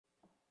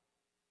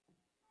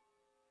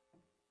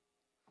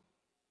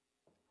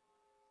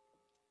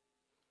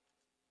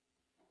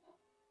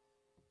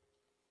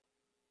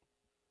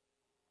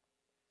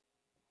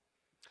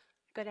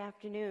Good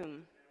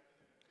afternoon.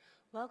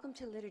 Welcome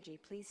to liturgy.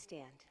 Please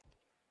stand.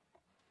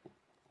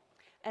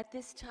 At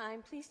this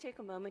time, please take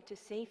a moment to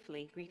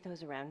safely greet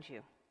those around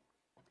you.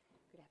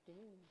 Good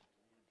afternoon.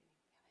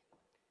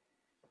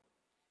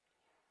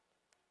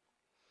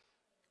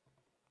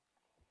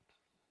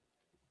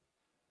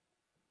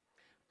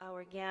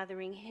 Our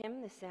gathering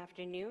hymn this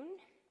afternoon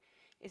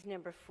is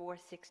number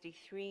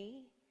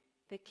 463,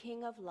 "The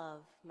King of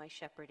Love, My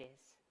Shepherd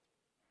Is."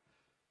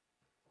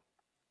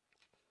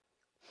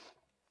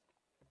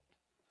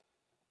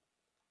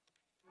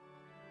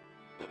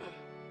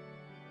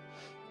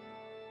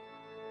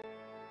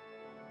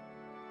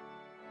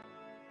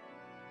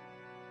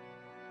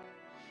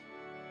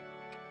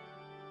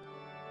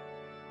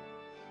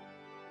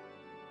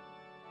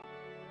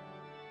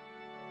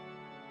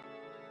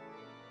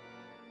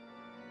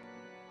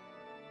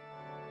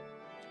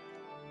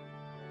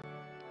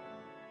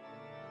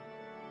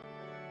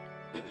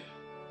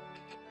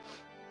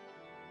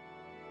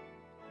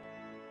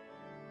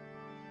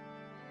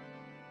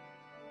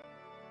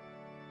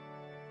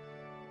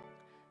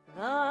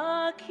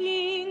 The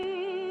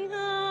King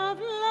of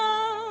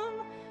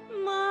Love,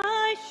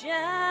 my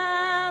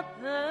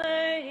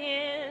shepherd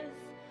is,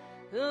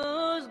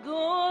 whose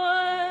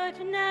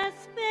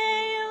goodness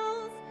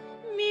fails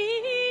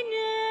me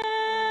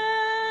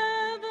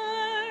never.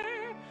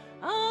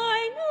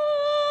 I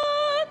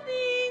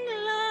nothing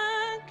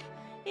lack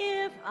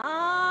if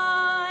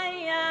I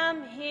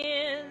am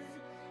his,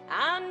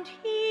 and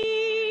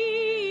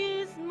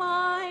he is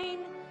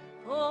mine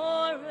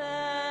forever.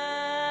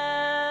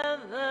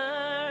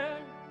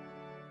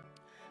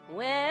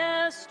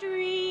 Where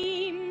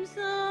streams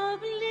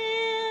of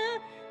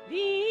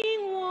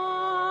living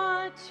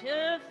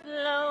water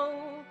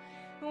flow,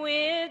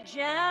 with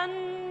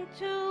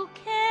gentle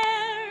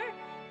care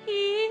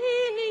he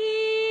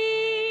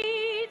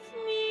leads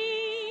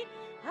me,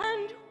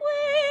 and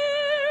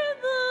where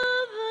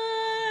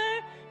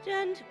the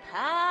verdant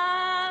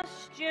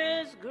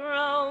pastures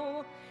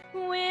grow,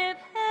 with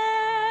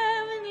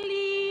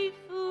heavenly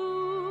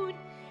food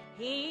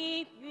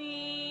he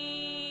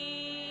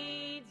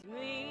feeds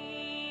me.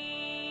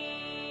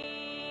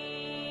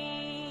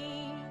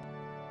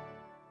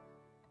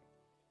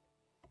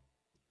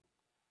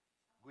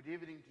 Good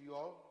evening to you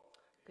all.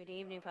 Good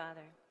evening,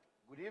 Father.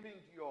 Good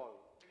evening to you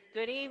all.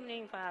 Good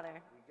evening, Father.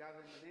 We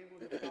gather in the name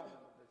of the Father,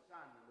 of the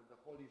Son, and of the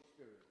Holy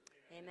Spirit.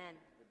 Amen.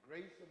 The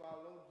grace of our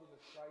Lord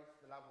Jesus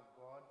Christ, the love of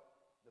God,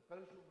 the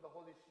fellowship of the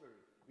Holy Spirit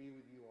be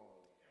with you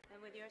all.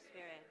 And with your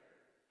spirit.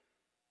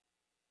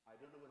 I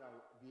don't know whether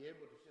I'll be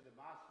able to say the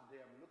Mass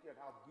today. I'm looking at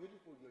how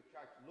beautiful your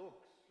church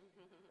looks.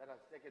 That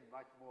has taken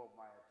much more of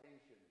my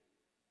attention.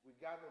 We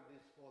gather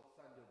this fourth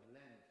Sunday of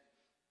Lent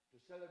to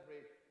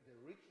celebrate the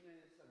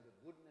richness and the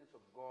goodness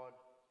of God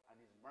and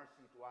His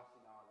mercy to us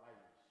in our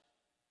lives.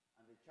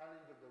 And the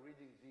challenge of the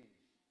readings is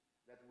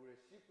that we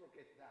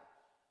reciprocate that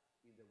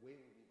in the way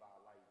we live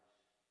our lives.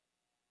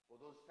 For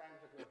those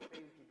times that we have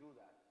failed to do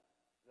that,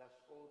 let us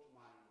call to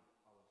mind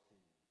our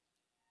sins.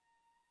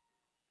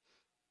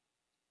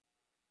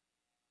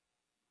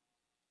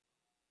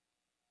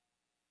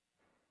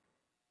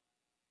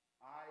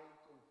 I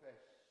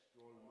confess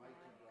to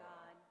Almighty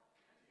God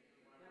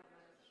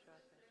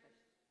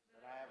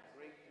that I have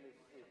greatly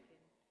sinned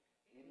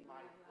in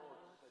my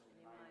thoughts and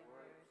in my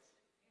words,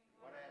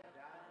 what I have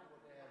done,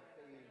 what I have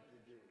failed to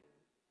do,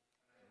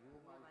 through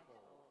my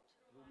fault,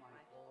 through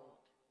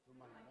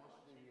my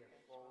most grievous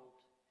fault.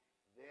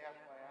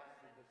 Therefore I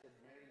ask the Blessed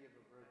Mary,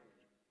 ever Virgin,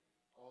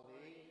 all the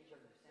angels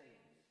and the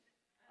saints,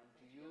 and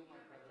to you, my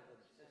brothers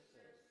and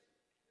sisters,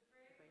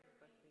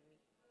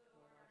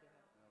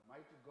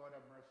 Almighty God,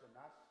 have mercy on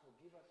us,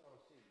 forgive us our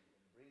sins,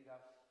 and bring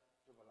us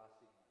to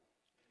everlasting life.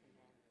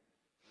 Amen.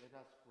 Let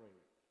us pray.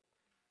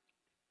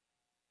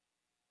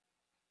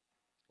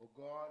 O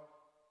God,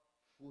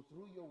 who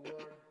through your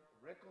word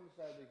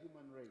reconcile the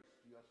human race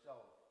to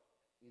yourself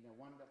in a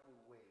wonderful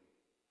way,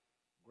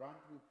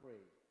 grant, we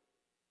pray,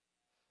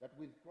 that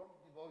with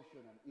prompt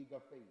devotion and eager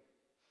faith,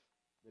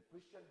 the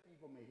Christian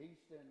people may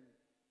hasten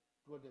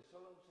toward the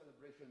solemn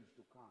celebrations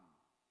to come.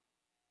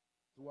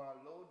 Through our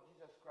Lord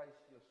Jesus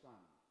Christ, your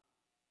Son,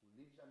 who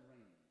lives and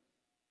reigns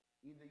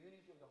in the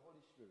unity of the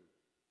Holy Spirit,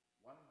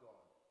 one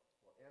God,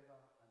 forever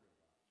and ever.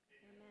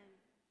 Amen.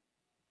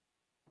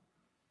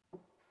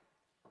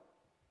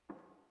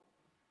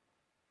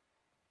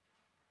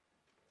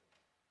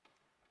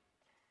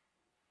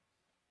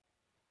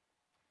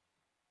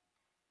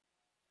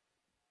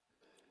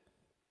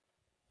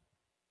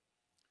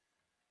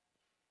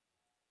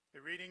 A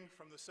reading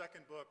from the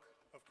second book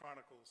of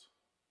Chronicles.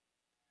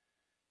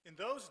 In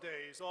those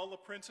days, all the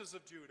princes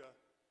of Judah,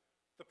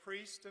 the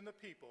priests and the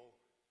people,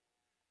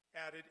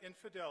 added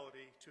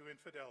infidelity to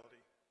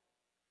infidelity,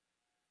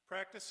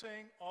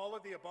 practicing all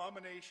of the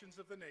abominations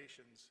of the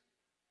nations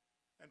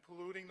and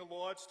polluting the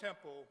Lord's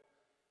temple,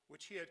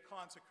 which he had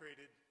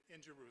consecrated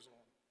in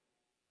Jerusalem.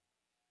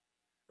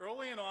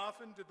 Early and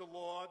often did the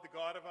Lord, the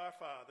God of our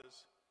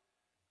fathers,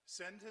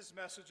 send his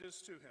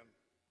messages to him,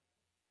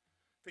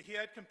 for he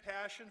had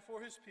compassion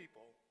for his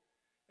people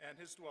and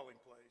his dwelling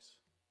place.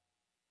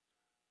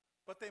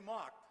 But they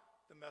mocked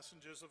the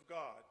messengers of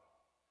God,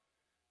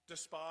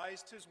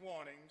 despised his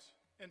warnings,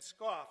 and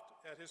scoffed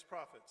at his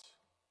prophets,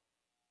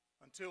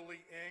 until the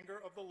anger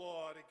of the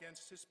Lord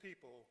against his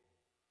people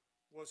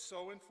was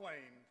so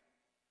inflamed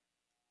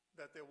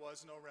that there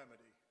was no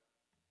remedy.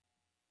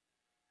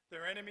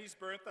 Their enemies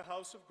burnt the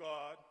house of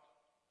God,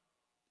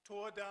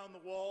 tore down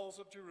the walls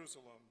of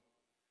Jerusalem,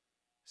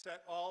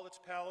 set all its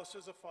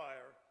palaces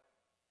afire,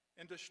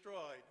 and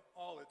destroyed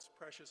all its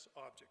precious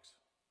objects.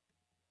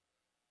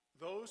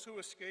 Those who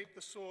escaped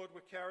the sword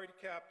were carried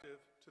captive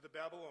to the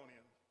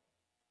Babylonians,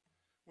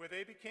 where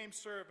they became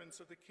servants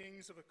of the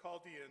kings of the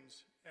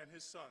Chaldeans and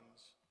his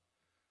sons,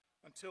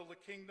 until the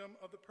kingdom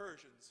of the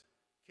Persians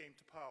came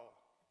to power.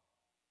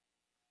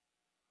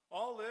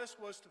 All this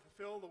was to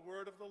fulfill the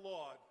word of the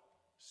Lord,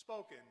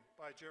 spoken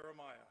by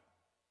Jeremiah.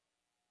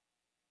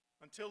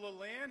 Until the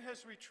land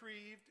has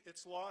retrieved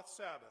its lost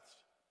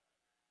Sabbaths,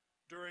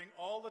 during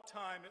all the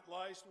time it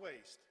lies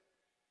waste,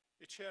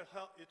 it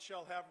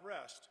shall have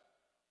rest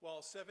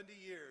while 70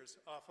 years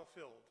are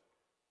fulfilled.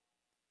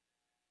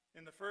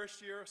 In the first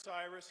year of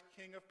Cyrus,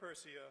 king of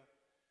Persia,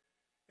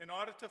 in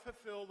order to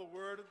fulfill the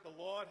word the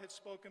Lord had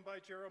spoken by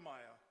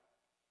Jeremiah,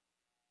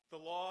 the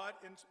Lord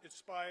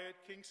inspired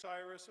King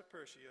Cyrus of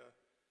Persia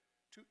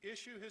to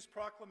issue his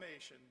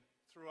proclamation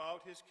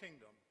throughout his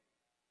kingdom,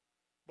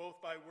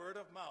 both by word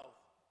of mouth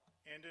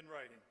and in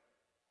writing.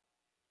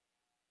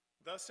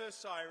 Thus says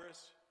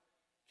Cyrus,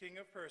 king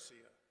of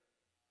Persia,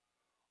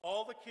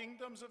 all the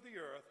kingdoms of the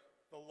earth,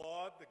 the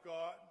Lord, the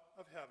God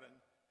of heaven,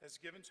 has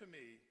given to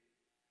me,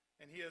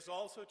 and he has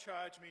also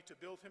charged me to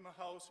build him a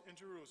house in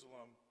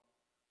Jerusalem,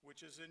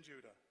 which is in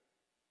Judah.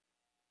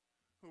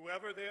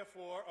 Whoever,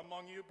 therefore,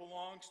 among you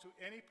belongs to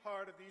any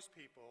part of these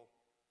people,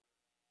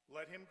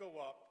 let him go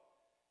up,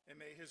 and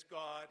may his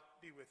God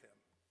be with him.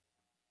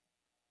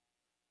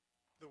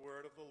 The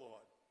word of the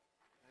Lord.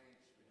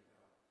 Thanks be to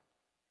God.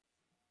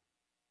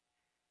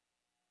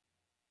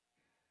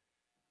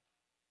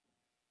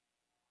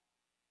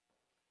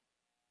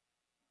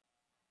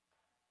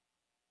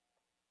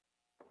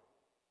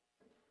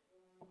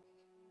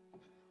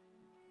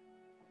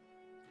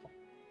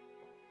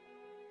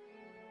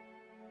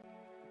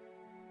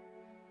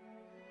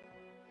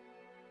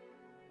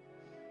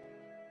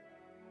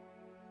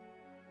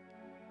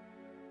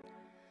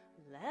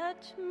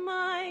 Let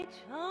my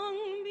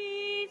tongue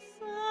be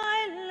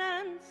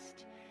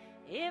silenced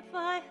if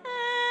I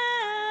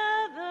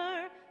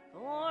ever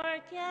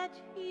forget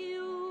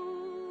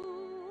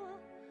you.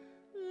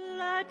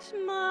 Let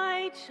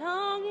my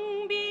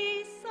tongue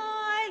be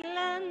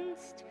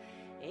silenced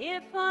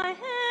if I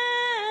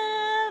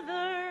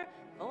ever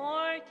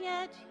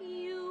forget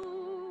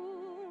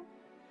you.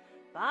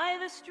 By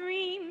the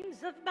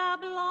streams of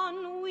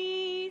Babylon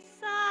we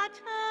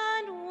sat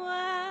and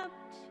wept,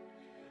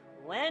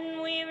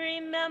 when we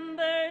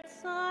remembered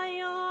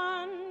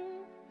Zion,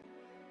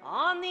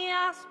 on the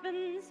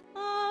aspens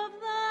of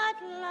that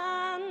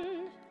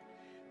land,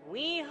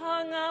 we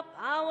hung up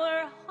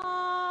our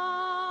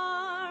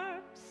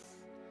harps.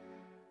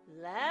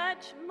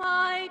 Let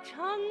my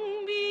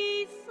tongue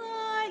be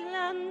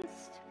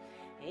silenced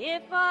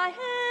if I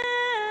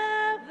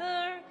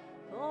ever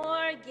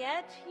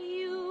forget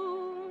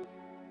you.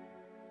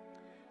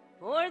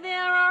 For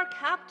there are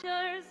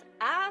captors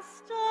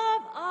asked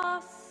of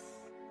us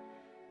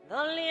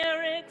the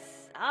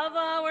lyrics of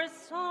our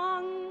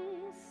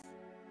songs,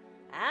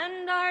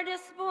 and our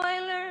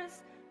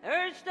despoilers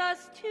urged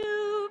us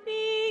to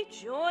be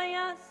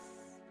joyous.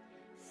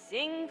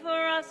 Sing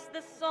for us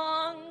the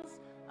songs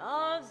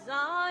of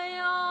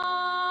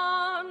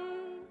Zion.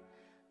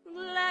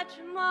 Let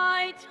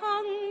my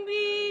tongue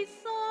be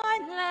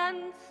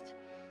silenced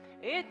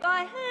if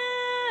I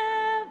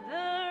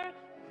ever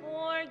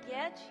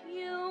forget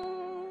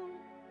you.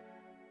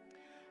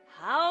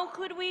 How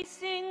could we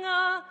sing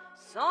a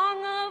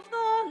song of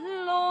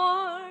the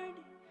Lord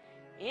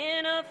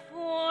in a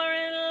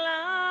foreign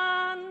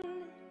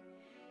land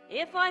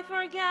if I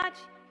forget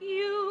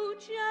you,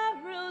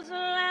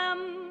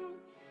 Jerusalem?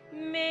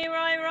 May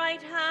my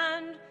right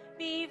hand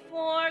be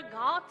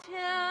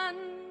forgotten.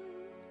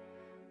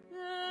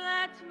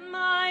 Let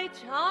my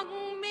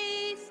tongue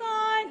be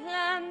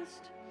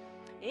silenced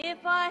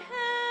if I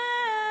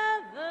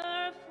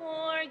ever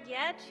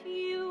forget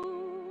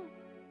you.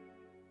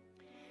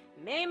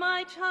 May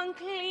my tongue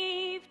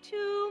cleave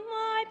to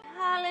my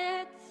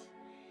palate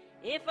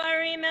if I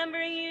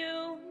remember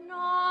you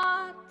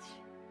not,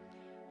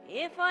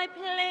 if I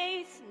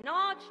place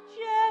not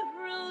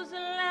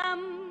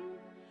Jerusalem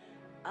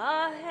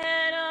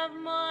ahead of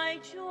my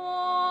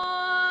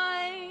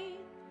joy.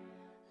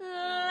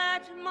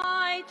 Let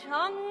my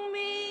tongue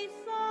be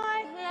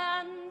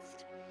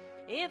silenced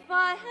if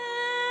I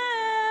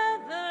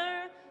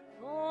ever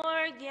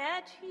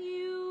forget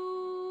you.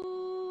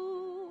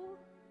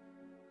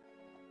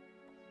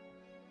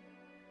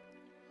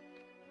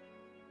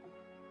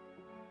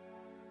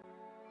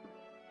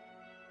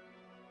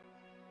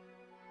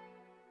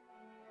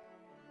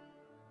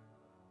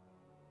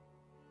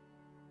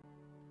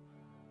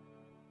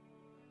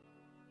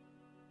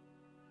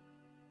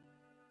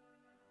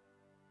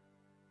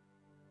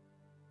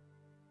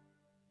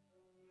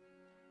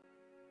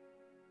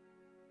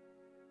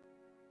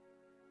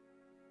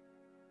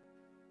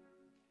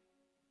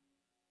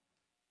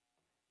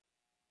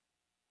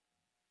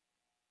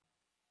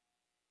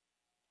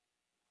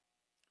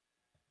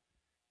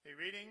 A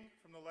reading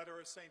from the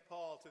letter of St.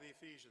 Paul to the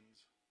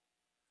Ephesians.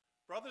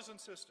 Brothers and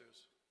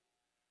sisters,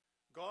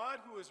 God,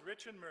 who is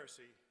rich in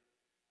mercy,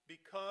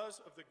 because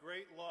of the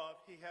great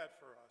love he had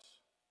for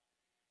us,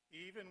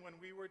 even when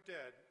we were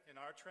dead in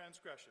our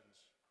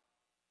transgressions,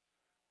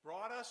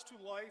 brought us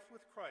to life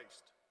with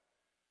Christ.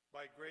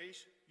 By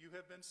grace you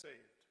have been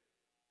saved,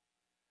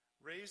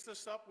 raised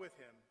us up with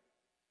him,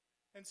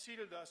 and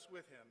seated us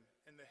with him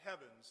in the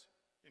heavens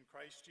in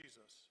Christ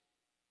Jesus,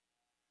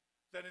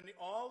 that in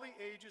all the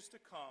ages to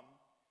come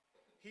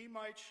he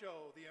might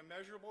show the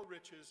immeasurable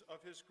riches of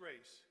his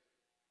grace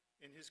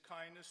in his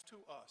kindness to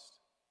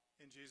us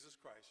in Jesus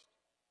Christ.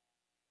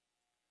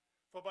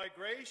 For by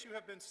grace you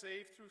have been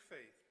saved through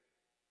faith,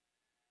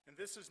 and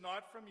this is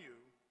not from you,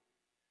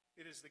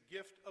 it is the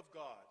gift of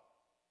God.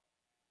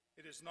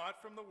 It is not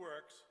from the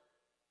works,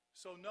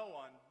 so no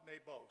one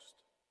may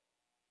boast.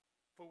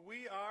 For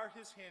we are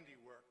his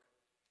handiwork,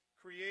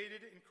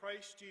 created in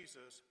Christ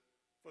Jesus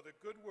for the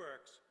good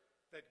works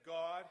that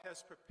God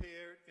has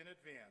prepared in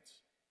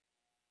advance,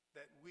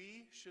 that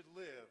we should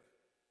live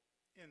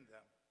in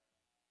them.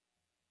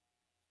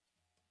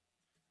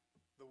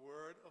 The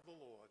word of the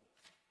Lord.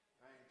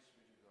 Thanks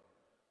be to God.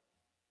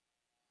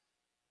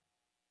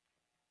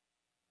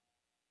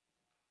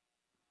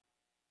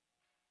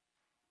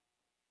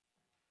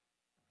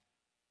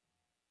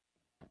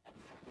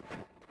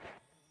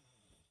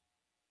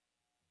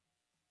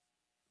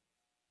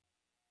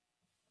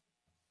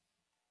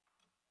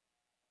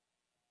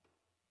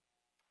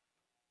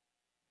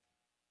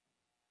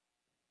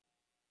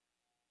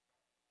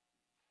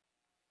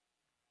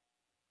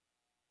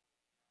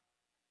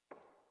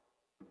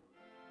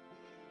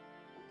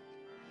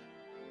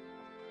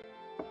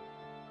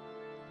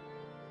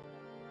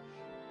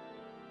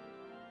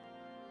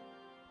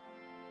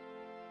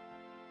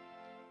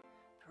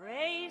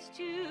 Praise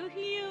to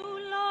you,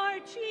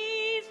 Lord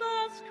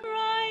Jesus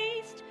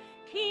Christ,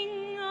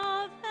 King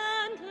of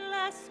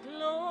endless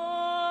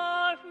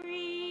glory.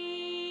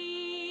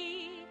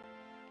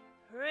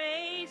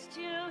 Praise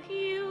to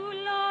you,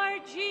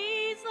 Lord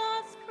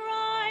Jesus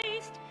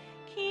Christ,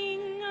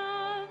 King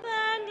of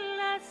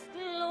endless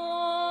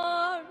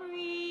glory.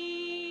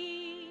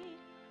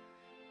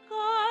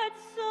 God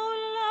so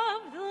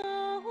loved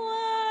the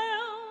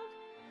world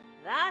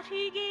that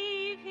he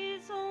gave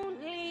his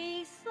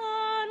only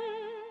Son,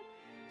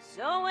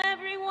 so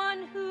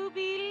everyone who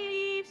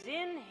believes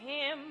in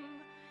him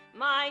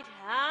might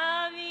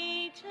have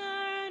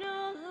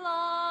eternal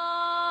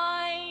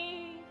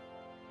life.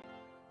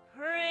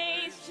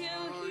 Praise to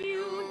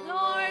you,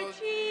 Lord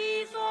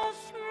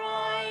Jesus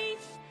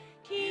Christ,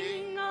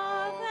 King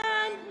of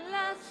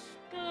endless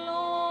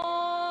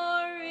glory.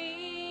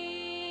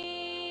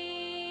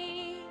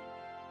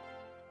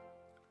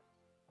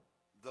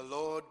 The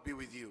Lord be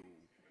with you.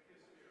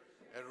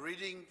 A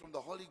reading from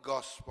the Holy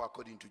Gospel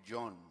according to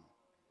John.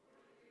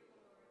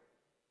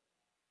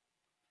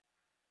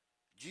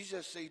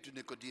 Jesus said to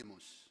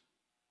Nicodemus,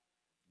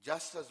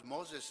 just as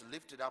Moses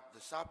lifted up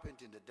the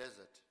serpent in the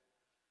desert,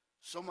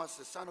 so must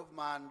the Son of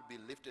Man be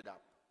lifted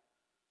up,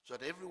 so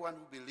that everyone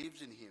who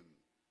believes in him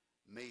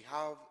may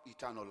have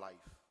eternal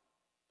life.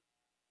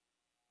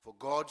 For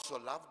God so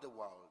loved the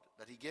world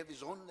that he gave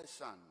his only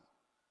Son,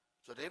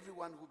 so that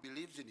everyone who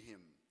believes in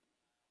him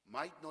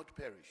might not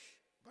perish,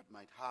 but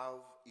might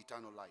have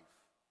eternal life.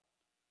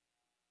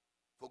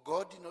 For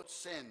God did not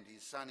send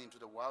his Son into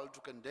the world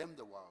to condemn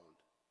the world,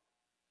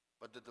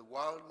 but that the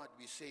world might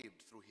be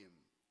saved through him.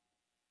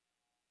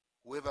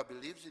 Whoever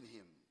believes in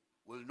him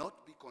will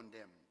not be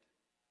condemned,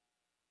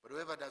 but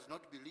whoever does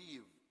not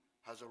believe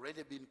has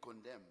already been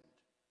condemned,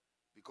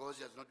 because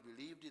he has not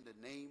believed in the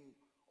name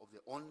of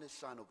the only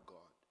Son of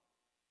God.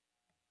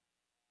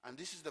 And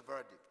this is the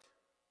verdict,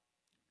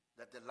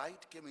 that the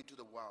light came into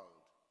the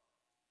world,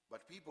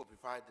 but people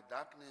preferred the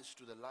darkness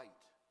to the light,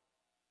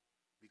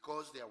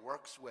 because their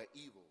works were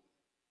evil.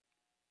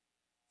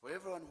 For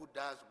everyone who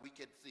does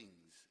wicked things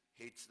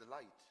hates the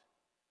light,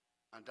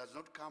 and does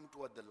not come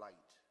toward the light,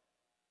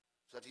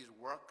 so that his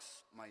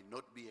works might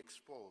not be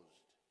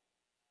exposed.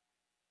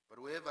 But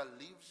whoever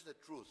lives the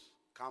truth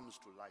comes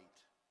to light,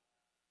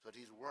 so that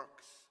his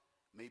works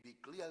may be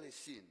clearly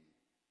seen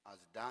as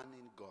done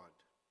in God.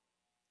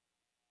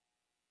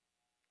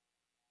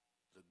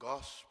 The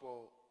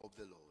Gospel of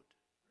the Lord.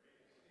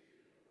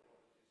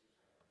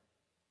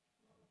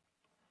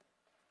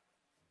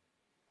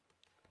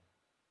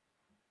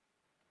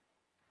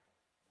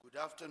 Good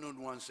afternoon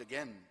once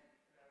again.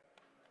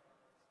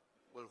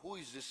 Well, who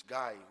is this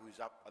guy who is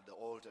up at the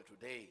altar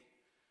today?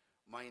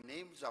 My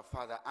name's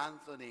Father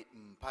Anthony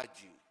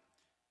Mpagi.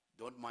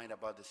 Don't mind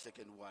about the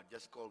second word,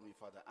 just call me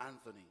Father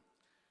Anthony.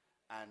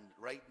 And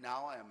right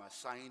now I am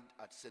assigned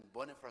at St.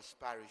 Boniface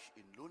Parish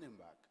in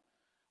Lunenburg,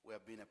 where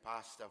I've been a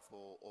pastor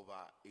for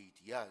over 8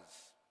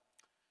 years.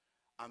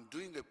 I'm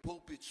doing a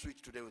pulpit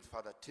switch today with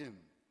Father Tim,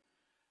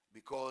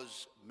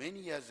 because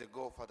many years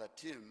ago Father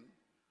Tim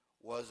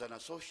was an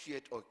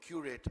associate or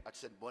curate at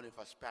St.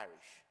 Boniface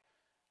Parish,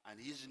 and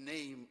his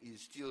name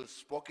is still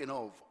spoken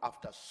of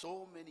after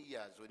so many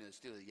years when he was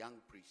still a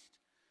young priest.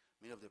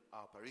 Many of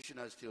our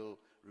parishioners still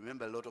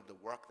remember a lot of the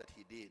work that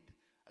he did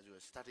as he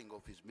was starting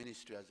off his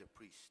ministry as a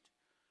priest.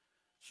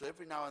 So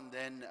every now and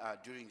then,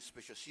 during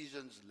special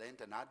seasons,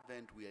 Lent and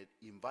Advent, we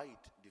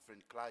invite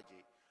different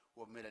clergy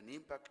who have made an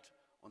impact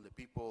on the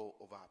people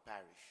of our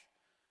parish.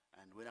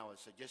 And when I was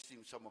suggesting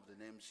some of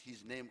the names,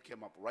 his name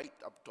came up right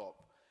up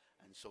top.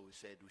 And so we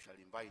said, we shall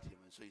invite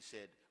him. And so he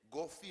said,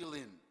 go fill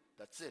in.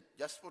 That's it,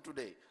 just for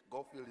today.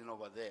 Go fill in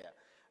over there.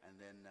 And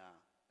then,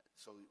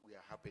 so we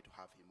are happy to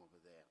have him over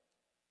there.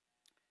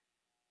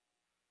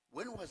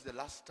 When was the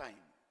last time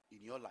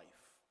in your life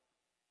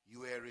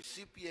you were a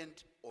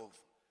recipient of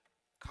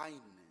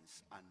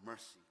kindness and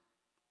mercy?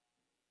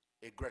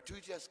 A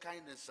gratuitous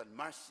kindness and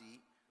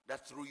mercy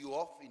that threw you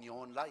off in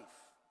your own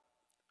life.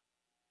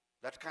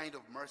 That kind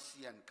of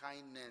mercy and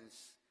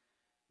kindness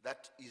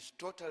that is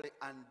totally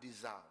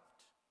undeserved,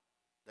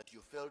 that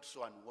you felt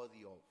so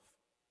unworthy of.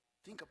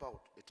 Think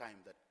about a time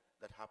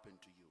that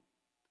happened to you.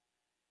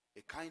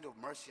 A kind of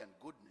mercy and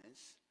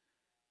goodness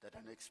that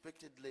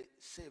unexpectedly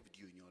saved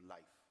you in your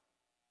life.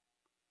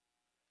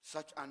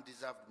 Such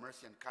undeserved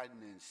mercy and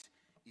kindness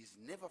is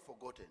never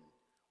forgotten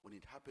when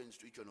it happens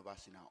to each one of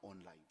us in our own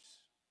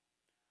lives.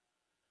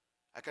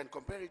 I can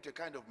compare it to a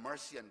kind of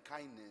mercy and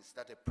kindness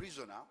that a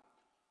prisoner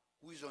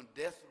who is on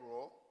death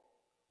row,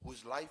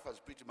 whose life has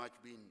pretty much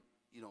been,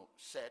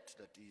 set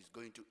that he is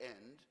going to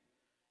end,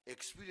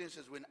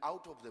 experiences when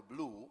out of the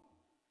blue,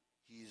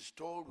 he is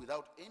told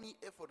without any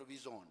effort of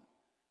his own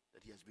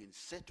that he has been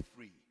set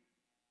free.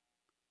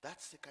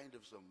 That's the kind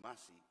of some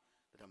mercy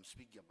that I'm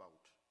speaking about.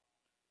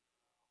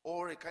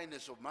 Or a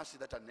kindness of mercy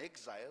that an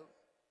exile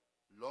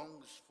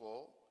longs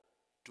for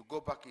to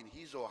go back in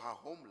his or her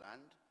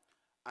homeland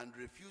and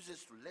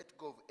refuses to let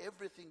go of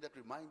everything that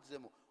reminds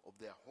them of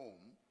their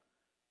home,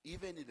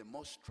 even in the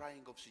most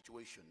trying of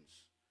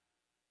situations.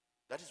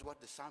 That is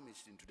what the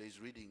psalmist in today's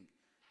reading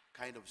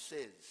kind of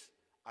says,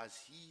 as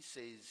he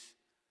says,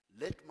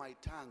 let my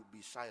tongue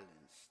be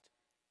silenced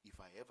if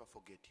I ever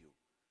forget you.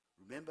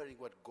 Remembering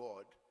what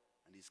God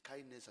and his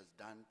kindness has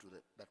done to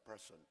that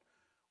person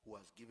who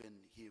has given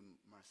him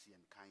mercy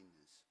and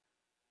kindness.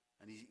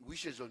 And he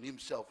wishes on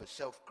himself a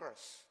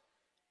self-curse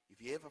if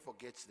he ever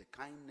forgets the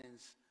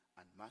kindness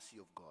and mercy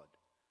of God.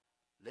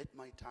 Let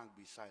my tongue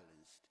be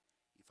silenced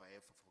if I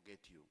ever forget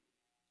you.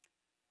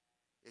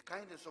 A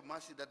kindness of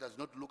mercy that does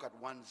not look at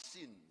one's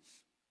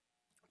sins,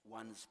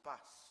 one's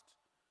past,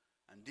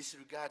 and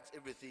disregards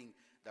everything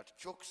that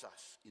chokes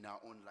us in our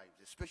own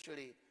lives,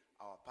 especially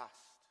our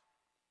past.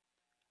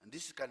 And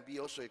this can be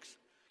also,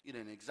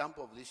 an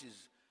example of this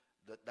is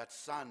that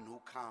son who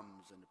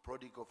comes and the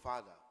prodigal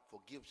father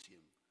forgives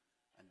him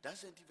and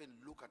doesn't even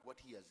look at what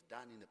he has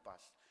done in the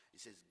past. He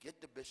says, get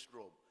the best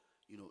robe,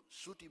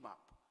 suit him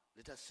up.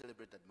 Let us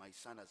celebrate that my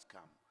son has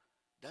come.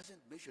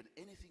 Doesn't mention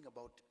anything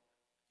about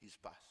his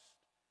past.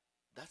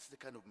 That's the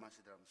kind of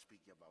mercy that I'm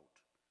speaking about.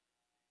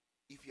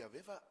 If you have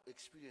ever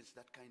experienced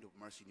that kind of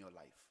mercy in your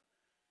life,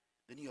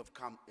 then you have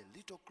come a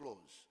little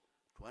close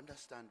to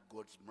understand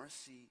God's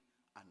mercy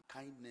and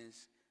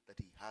kindness that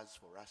he has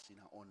for us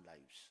in our own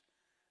lives,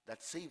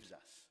 that saves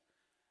us,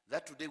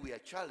 that today we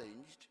are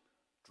challenged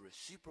to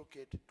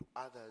reciprocate to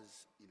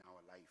others in our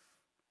life.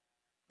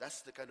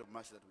 That's the kind of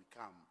mercy that we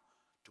come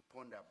to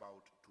ponder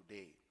about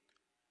today.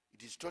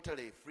 It is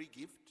totally a free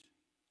gift,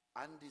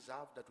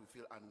 undeserved, that we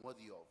feel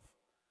unworthy of.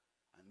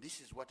 And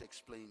this is what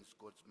explains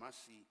God's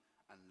mercy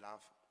and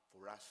love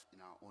for us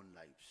in our own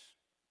lives.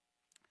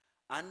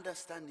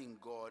 Understanding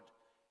God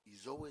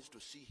is always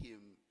to see him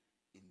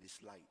in this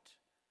light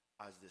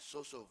as the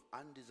source of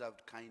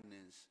undeserved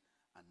kindness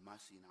and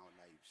mercy in our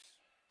lives.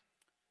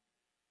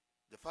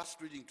 The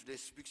first reading today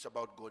speaks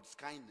about God's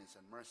kindness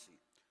and mercy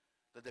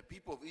that the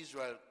people of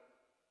Israel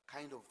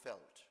kind of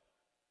felt.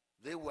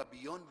 They were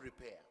beyond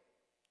repair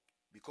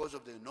because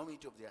of the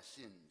enormity of their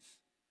sins.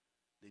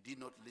 They did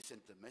not listen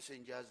to the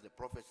messengers, the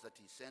prophets that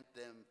he sent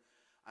them,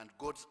 and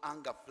God's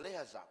anger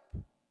flares up.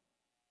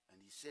 And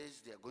he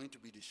says they are going to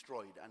be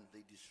destroyed, and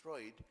they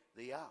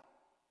they are.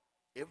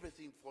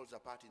 Everything falls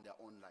apart in their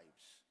own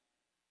lives.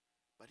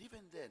 But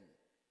even then,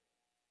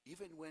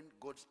 even when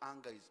God's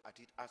anger is at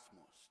its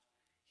utmost,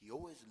 he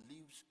always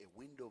leaves a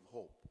window of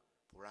hope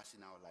for us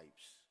in our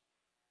lives.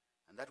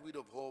 And that window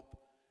of hope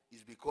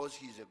is because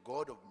he is a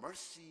God of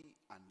mercy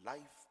and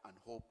life and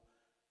hope.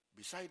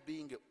 Beside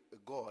being a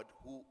God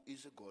who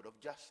is a God of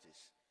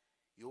justice,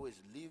 he always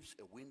leaves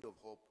a window of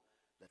hope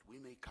that we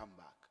may come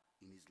back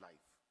in his life.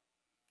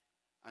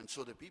 And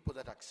so the people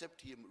that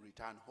accept him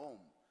return home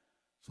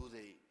through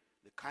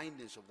the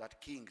kindness of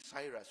that King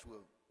Cyrus, who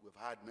we've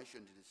heard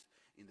mentioned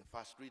in the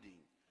first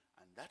reading.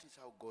 And that is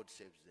how God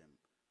saves them.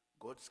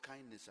 God's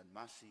kindness and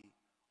mercy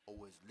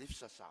always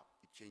lifts us up.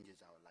 It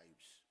changes our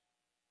lives.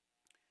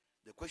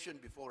 The question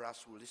before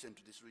us who listen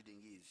to this reading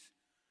is,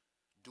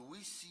 do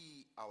we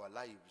see our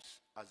lives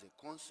as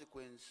a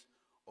consequence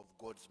of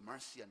God's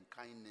mercy and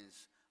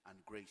kindness and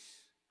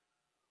grace?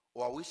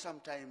 Or are we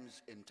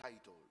sometimes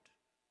entitled?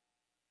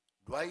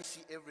 Do I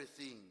see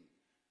everything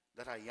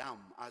that I am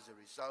as a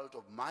result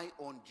of my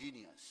own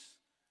genius,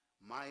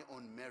 my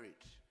own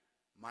merit,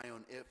 my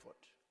own effort,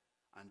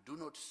 and do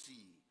not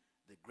see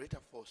the greater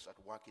force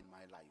at work in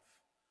my life,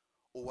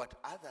 or what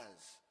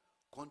others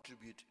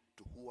contribute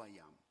to who I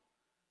am.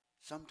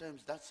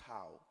 Sometimes that's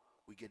how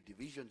we get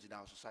divisions in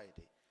our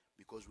society,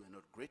 because we're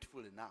not grateful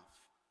enough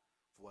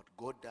for what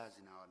God does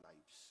in our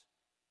lives.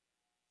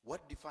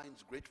 What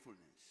defines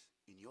gratefulness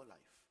in your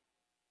life?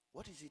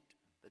 What is it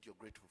that you're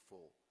grateful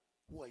for?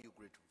 Who are you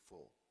grateful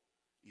for?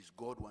 Is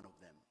God one of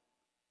them?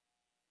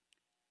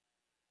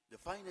 The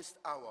finest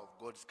hour of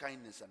God's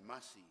kindness and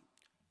mercy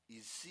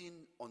is seen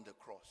on the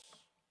cross.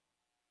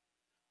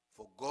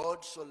 For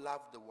God so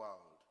loved the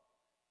world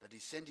that he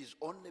sent his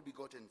only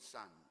begotten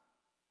Son,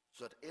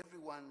 so that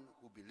everyone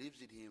who believes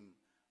in him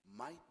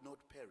might not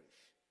perish,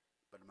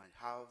 but might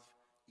have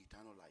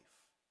eternal life.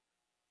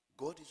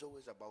 God is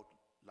always about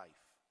life.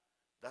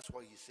 That's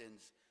why he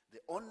sends the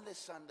only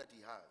Son that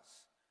he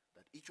has,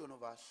 that each one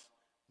of us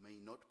may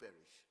not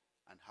perish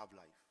and have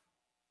life.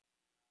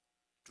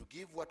 To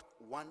give what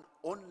one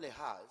only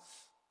has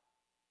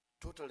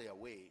totally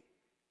away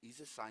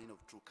is a sign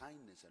of true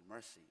kindness and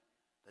mercy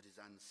that is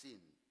unseen.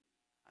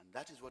 And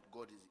that is what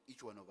God is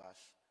each one of us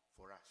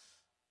for us.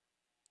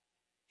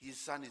 His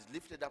Son is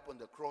lifted up on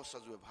the cross,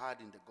 as we have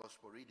heard in the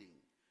gospel reading,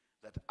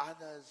 that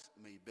others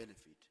may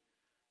benefit.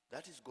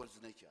 That is God's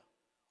nature,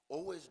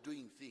 always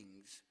doing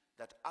things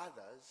that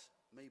others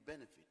may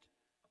benefit,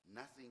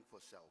 nothing for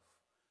self,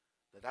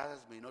 that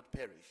others may not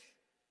perish,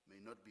 may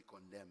not be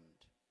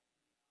condemned.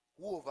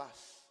 Who of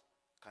us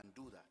can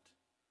do that?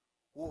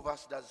 Who of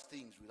us does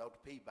things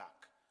without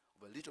payback,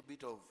 of a little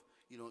bit of,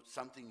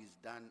 something is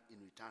done in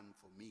return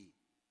for me?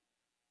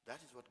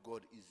 That is what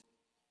God is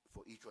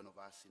for each one of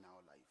us in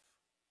our life.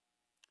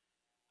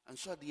 And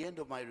so at the end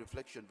of my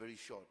reflection, very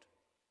short,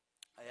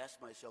 I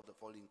asked myself the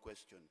following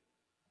question: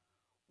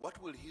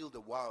 what will heal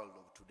the world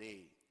of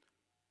today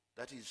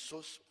that is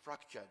so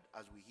fractured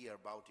as we hear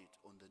about it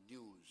on the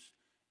news,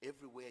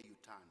 everywhere you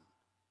turn?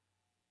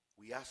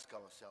 We ask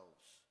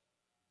ourselves,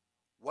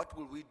 what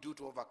will we do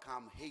to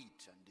overcome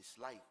hate and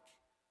dislike,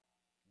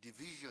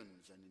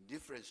 divisions and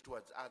indifference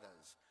towards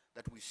others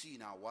that we see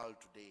in our world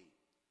today?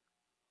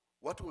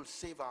 What will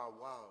save our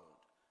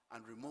world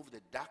and remove the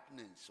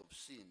darkness of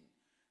sin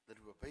that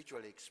we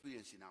perpetually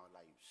experience in our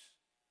lives?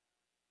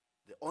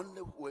 The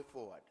only way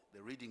forward,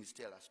 the readings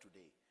tell us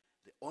today,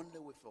 the only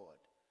way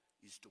forward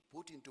is to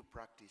put into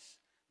practice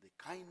the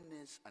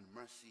kindness and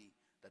mercy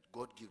that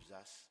God gives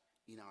us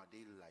in our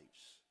daily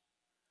lives.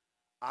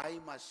 I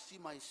must see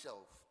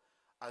myself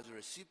as a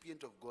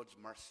recipient of God's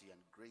mercy and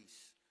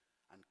grace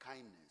and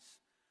kindness,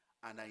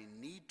 and I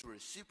need to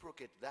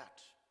reciprocate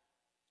that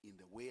in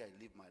the way I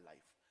live my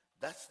life.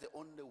 That's the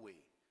only way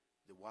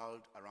the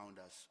world around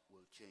us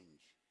will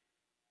change.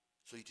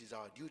 So it is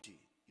our duty,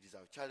 it is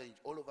our challenge,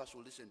 all of us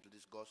who listen to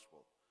this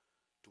gospel,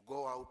 to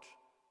go out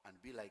and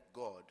be like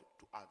God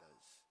to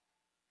others.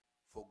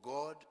 For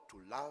God to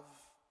love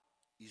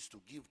is to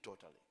give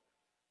totally.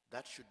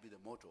 That should be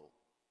the motto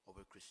of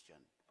a Christian.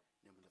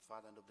 In the name of the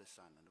Father, and of the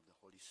Son, and of the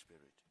Holy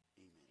Spirit.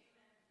 Amen.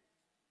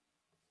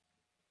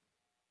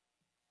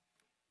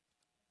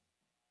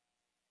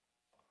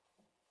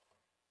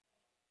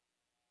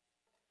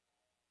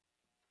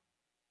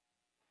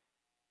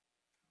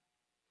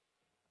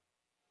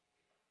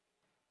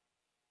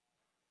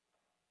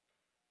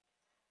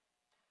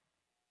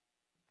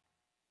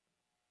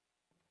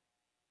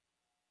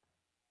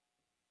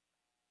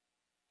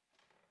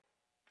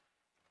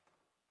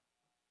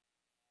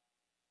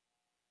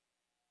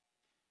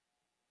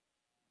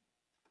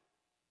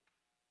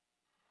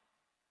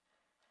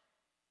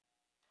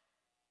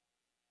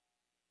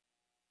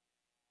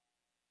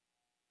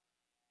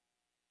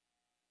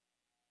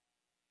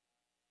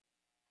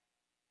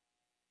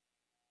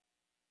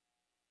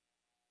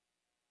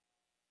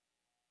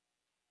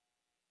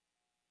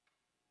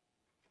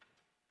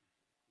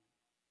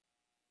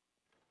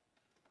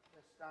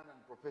 Let's stand and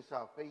profess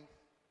our faith,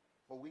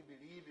 for we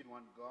believe in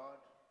one God,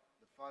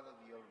 the Father,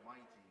 the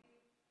Almighty,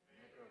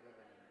 maker of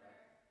heaven and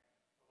earth.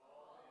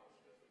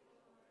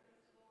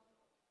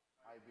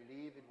 I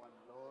believe in one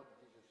Lord,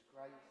 Jesus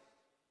Christ,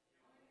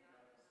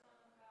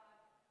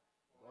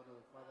 God of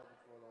the Father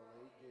before all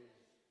ages,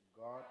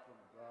 God from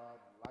God,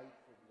 light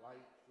from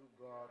light, true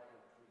God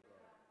from true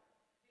God.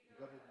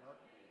 Begotten not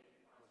made,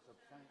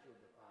 consubstantial of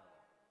the Father.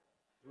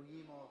 Through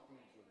him all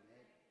things were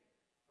made.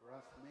 For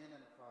us men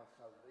and for our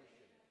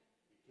salvation,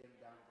 he came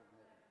down from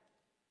heaven.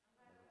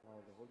 By the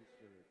power of the Holy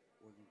Spirit,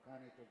 was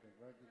incarnate of the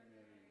Virgin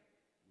Mary,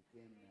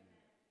 became man.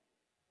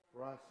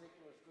 For our sake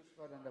he was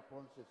crucified under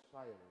Pontius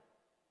Pilate.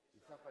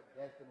 He suffered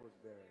death and was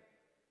buried.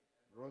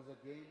 Rose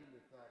again on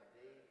the third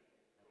day,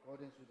 in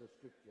accordance with the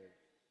Scriptures.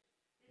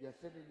 He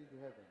ascended into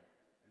heaven,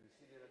 and is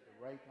seated at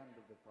the right hand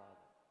of the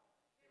Father.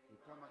 He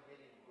will come again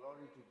in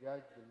glory to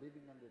judge the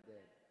living and the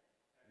dead,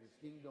 and his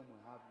kingdom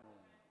will have no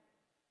end.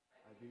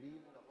 I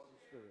believe in the Holy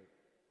Spirit,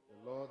 the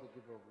Lord, the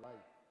giver of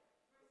life,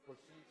 who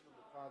proceeds from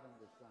the Father and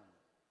the Son.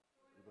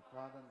 With the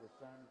Father and the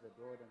Son is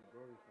adored and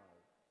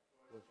glorified,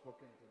 who has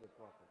spoken to the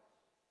prophets.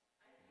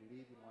 I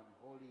believe in one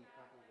holy,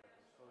 Catholic,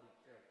 Apostolic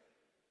Church.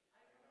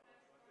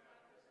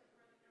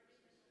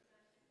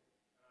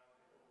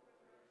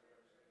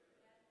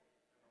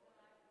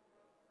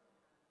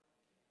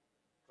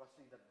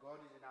 trusting that God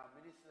is in our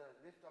midst,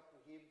 lift up to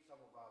him some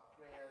of our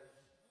prayers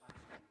and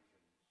petitions.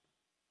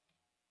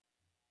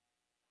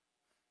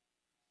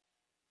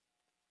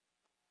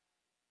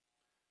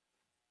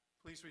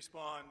 Please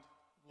respond,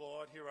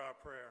 Lord, hear our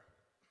prayer.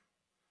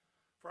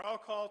 For our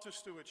call to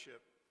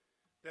stewardship,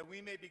 that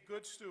we may be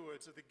good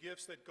stewards of the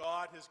gifts that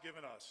God has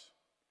given us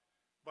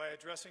by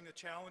addressing the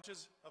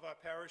challenges of our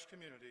parish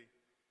community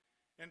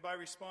and by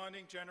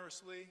responding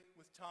generously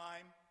with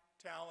time,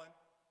 talent,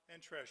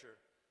 and treasure,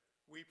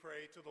 we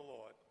pray to the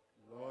Lord.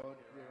 Lord,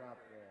 hear our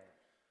prayer.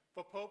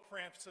 For Pope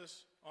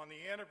Francis, on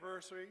the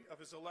anniversary of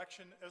his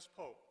election as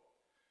Pope,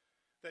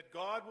 that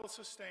God will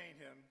sustain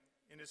him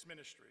in his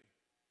ministry,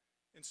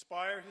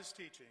 inspire his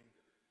teaching,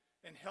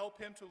 and help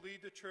him to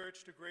lead the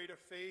church to greater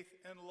faith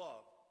and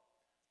love,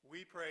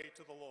 we pray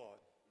to the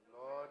Lord.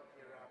 Lord,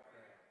 hear our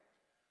prayer.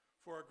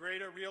 For a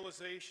greater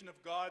realization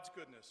of God's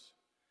goodness,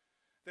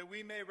 that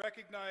we may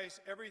recognize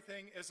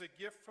everything as a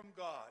gift from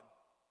God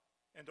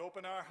and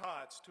open our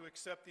hearts to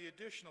accept the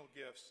additional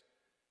gifts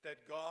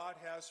that God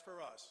has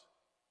for us,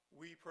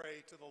 we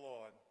pray to the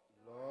Lord.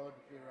 Lord,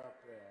 hear our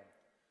prayer.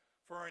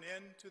 For an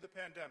end to the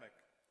pandemic,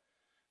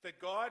 that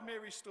God may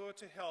restore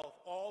to health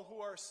all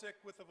who are sick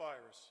with the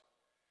virus,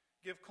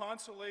 give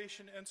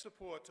consolation and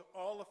support to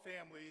all the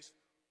families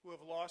who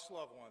have lost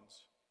loved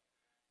ones,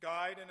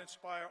 guide and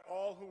inspire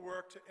all who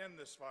work to end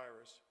this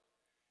virus,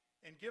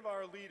 and give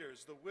our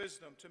leaders the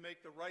wisdom to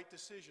make the right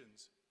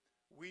decisions,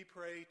 we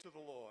pray to the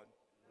Lord.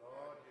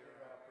 Lord, hear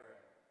our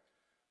prayer.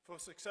 For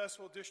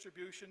successful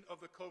distribution of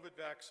the COVID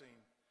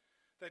vaccine,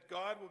 that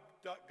God will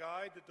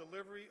guide the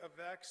delivery of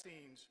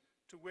vaccines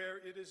to where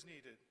it is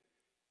needed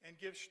and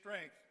give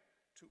strength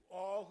to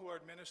all who are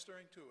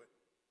administering to it,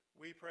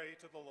 we pray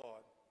to the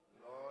Lord.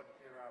 Lord,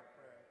 hear our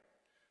prayer.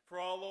 For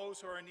all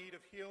those who are in need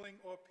of healing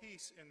or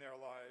peace in their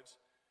lives,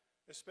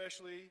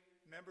 especially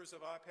members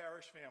of our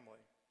parish family,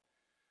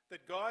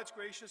 that God's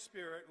gracious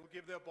Spirit will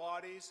give their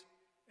bodies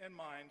and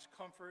minds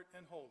comfort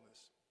and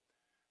wholeness.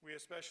 We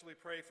especially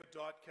pray for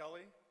Dot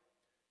Kelly,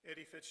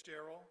 Eddie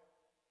Fitzgerald,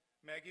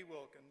 Maggie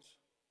Wilkins,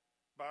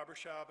 Barbara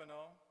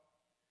Charbonneau,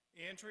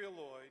 Andrea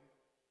Lloyd,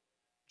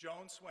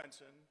 Joan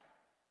Swenson,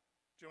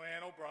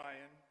 Joanne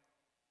O'Brien,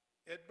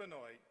 Ed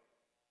Benoit,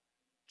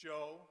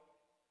 Joe,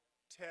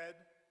 Ted,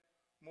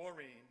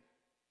 Maureen,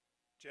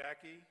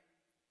 Jackie,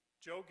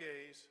 Joe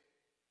Gaze,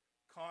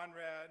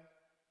 Conrad,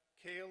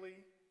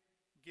 Kaylee,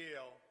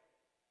 Gail,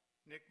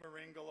 Nick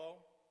Maringolo,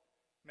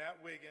 Matt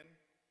Wiggin,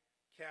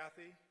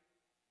 Kathy,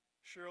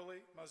 Shirley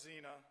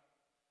Mazina,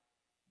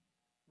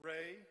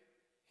 Ray,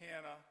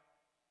 Hannah,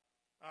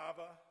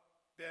 Ava,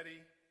 Betty,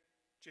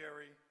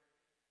 Jerry,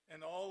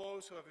 and all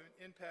those who have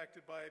been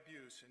impacted by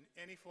abuse in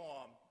any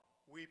form,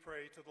 we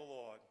pray to the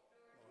Lord.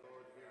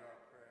 Lord, hear our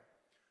prayer.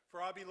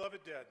 For our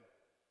beloved dead,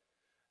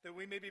 that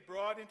we may be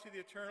brought into the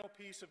eternal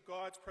peace of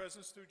God's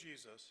presence through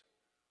Jesus,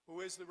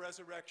 who is the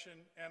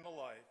resurrection and the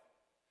life.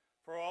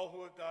 For all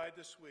who have died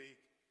this week,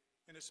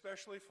 and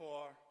especially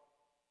for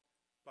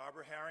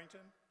Barbara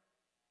Harrington,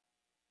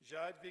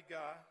 Jad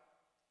Viga,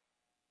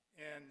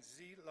 and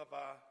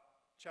Zilava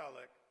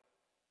Chalik,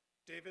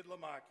 David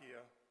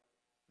Lamakia,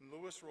 and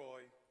Louis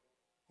Roy,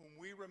 whom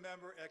we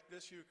remember at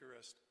this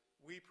Eucharist,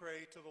 we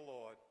pray to the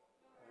Lord.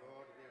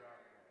 Lord, hear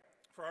our prayer.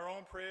 For our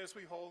own prayers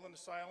we hold in the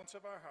silence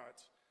of our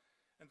hearts,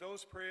 and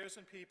those prayers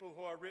and people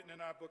who are written in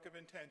our book of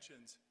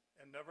intentions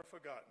and never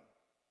forgotten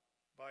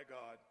by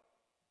God.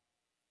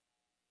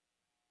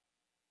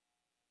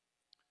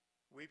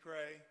 We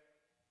pray.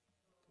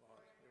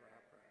 Lord, hear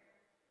our prayer.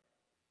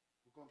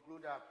 We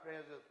conclude our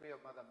prayers with the prayer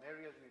of Mother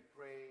Mary as we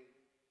pray,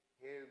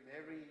 Hail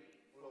Mary,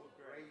 full of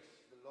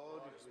grace, the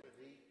Lord is with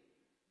thee.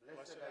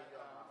 Blessed are you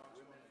among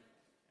women,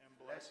 And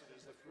blessed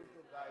is the fruit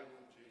of thy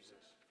womb,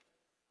 Jesus.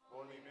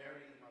 Holy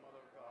Mary, Mother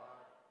of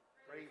God,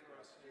 pray for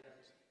us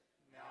sinners,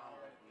 now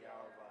and at the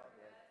hour of our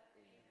death.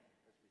 Amen.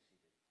 Let's be seated.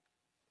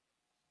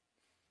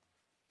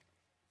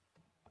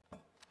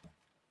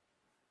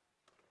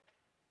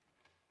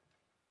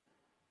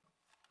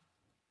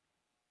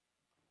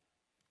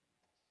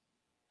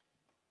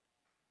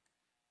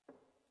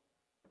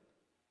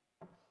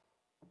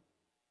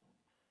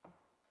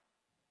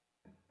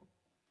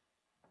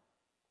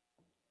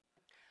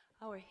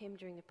 Our hymn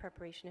during the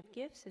preparation of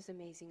gifts is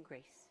Amazing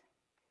Grace.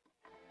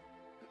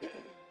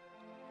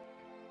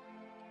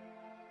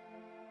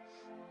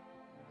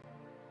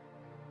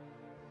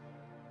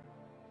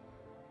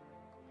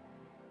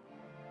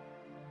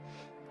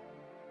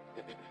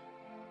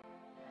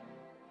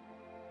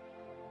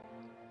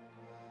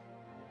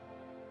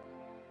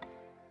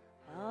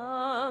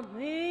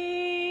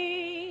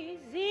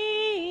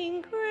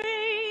 Amazing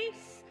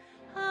grace,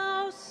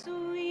 how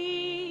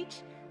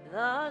sweet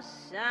the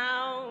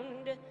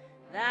sound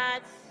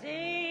that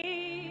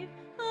saved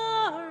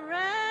a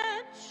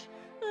wretch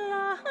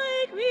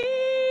like me.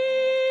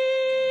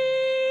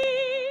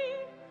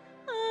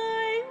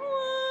 I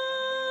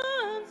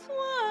once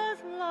was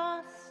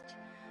lost,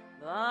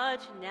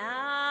 but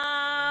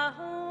now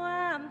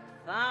am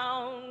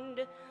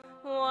found,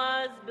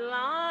 was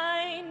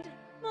blind,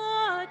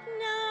 but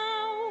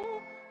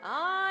now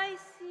I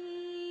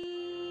see.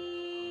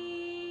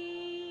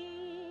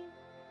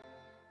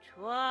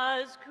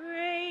 'Twas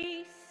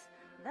grace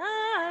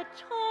that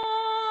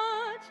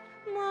taught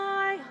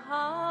my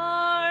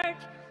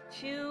heart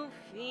to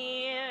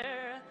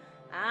fear,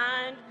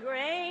 and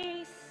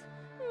grace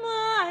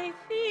my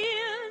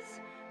fears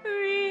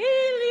relieved.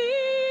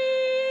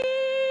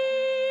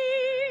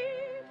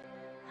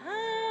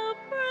 How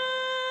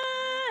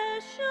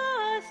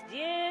precious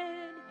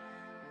did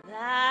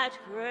that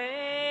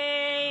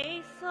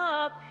grace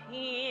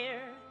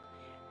appear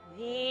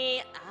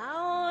the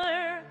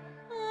hour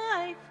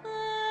I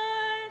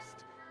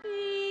first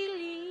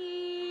believed.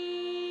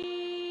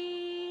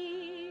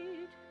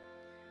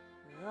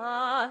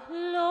 The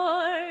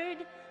Lord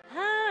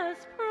has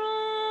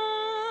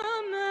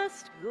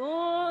promised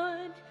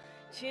good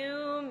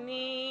to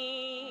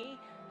me.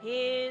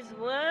 His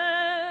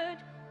word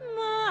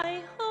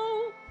my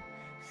hope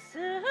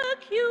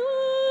secures.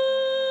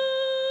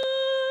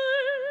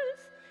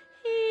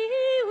 He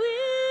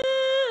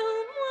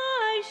will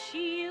my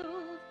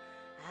shield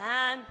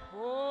and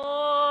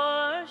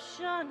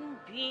portion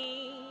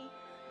be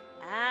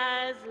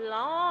as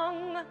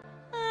long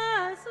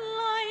as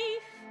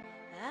life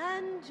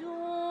endures.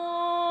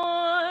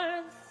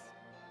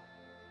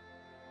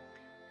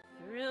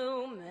 Through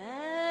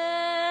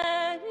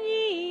many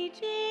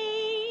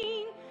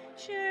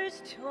dangers,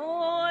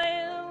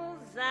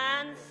 toils,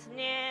 and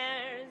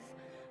snares,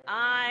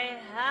 I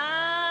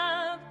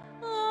have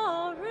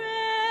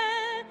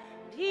already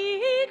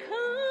come.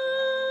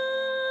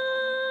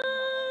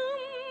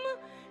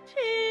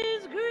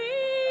 'Tis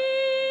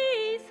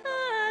grace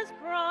has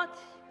brought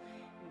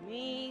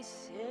me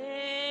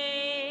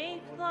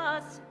safe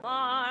thus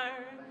far,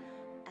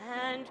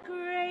 and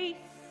grace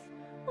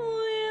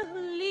will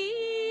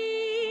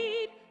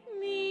lead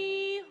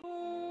me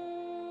home.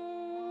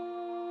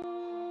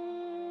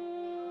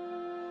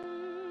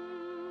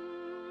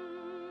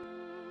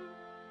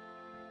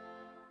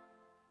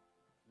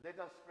 Let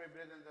us pray,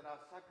 brethren, that our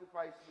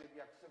sacrifice may be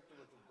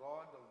acceptable to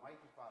God,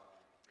 Almighty Father.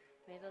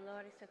 May the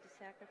Lord accept the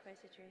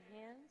sacrifice at your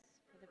hands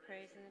for the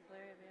praise and the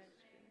glory of your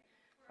name,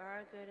 for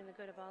our good and the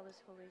good of all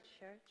this holy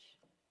church.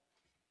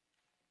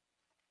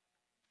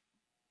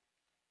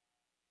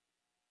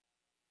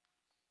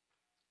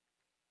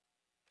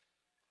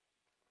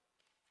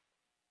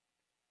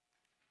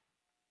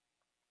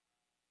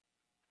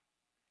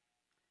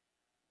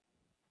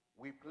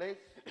 We place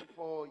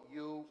before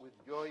you with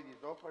joy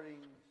these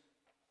offerings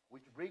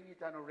which bring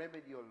eternal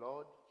remedy, O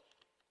Lord,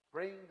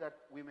 praying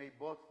that we may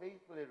both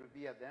faithfully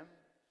revere them,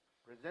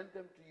 present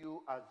them to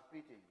you as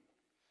fitting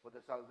for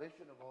the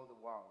salvation of all the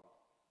world.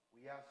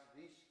 We ask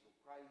this through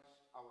Christ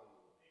our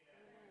Lord.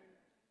 Amen.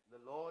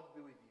 The Lord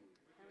be with you.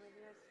 And with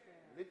your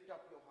spirit, Lift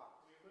up your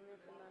hearts. we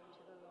lift them up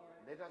to the Lord.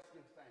 Let us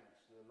give thanks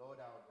to the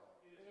Lord our God.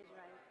 It is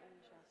right and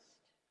just.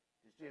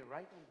 It is still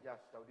right and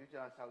just, our duty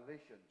and our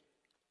salvation,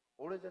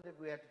 always and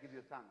everywhere to give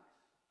you thanks.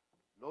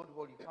 Lord,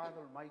 Holy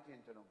Father, Almighty and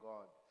eternal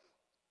God,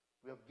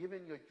 we have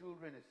given your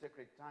children a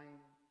sacred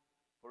time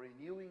for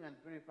renewing and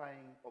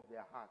purifying of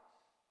their hearts,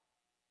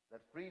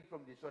 that freed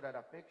from disordered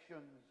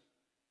affections,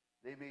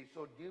 they may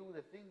so deal with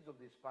the things of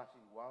this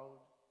passing world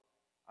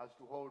as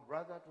to hold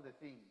rather to the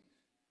things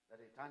that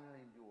eternally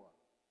endure.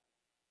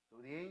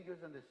 Through the angels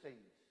and the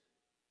saints,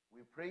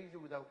 we praise you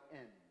without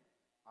end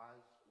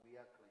as we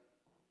acclaim.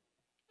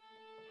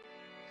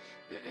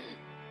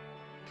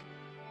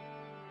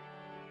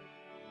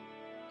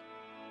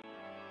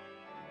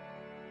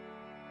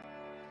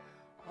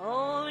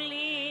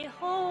 Holy,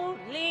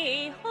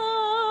 holy,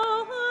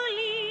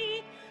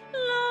 holy,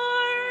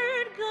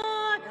 Lord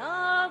God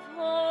of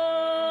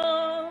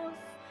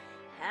hosts,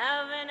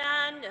 heaven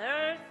and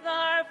earth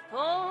are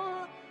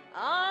full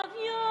of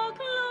your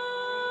glory.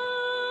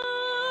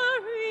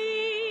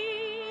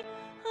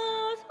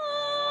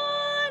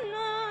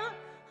 Hosanna,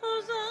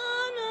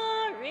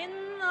 Hosanna in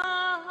the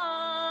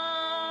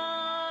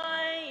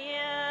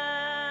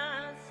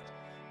highest.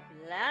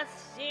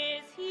 Blessed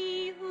is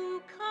he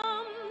who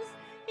comes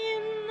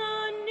in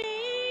the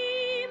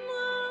name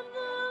of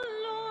the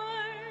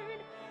Lord.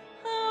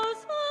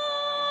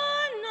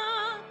 Hosanna,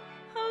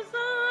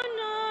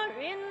 Hosanna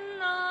in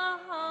the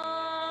highest.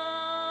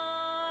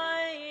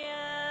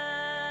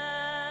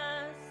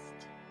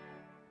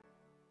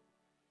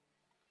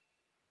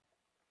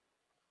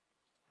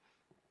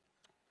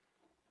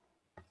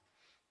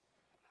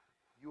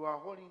 You are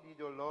holy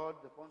indeed, O Lord,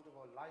 the fount of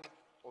all life,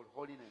 all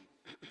holiness.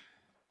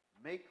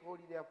 Make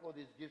holy, therefore,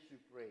 these gifts, we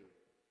pray,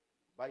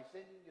 by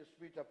sending your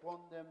Spirit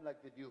upon them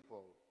like the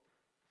dewfall.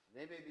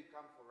 They may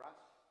become for us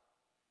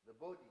the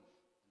body and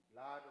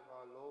blood of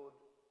our Lord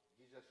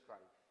Jesus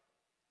Christ.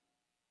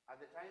 At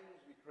the time he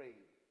was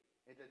betrayed,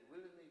 entered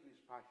willingly into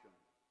his passion,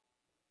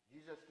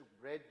 Jesus took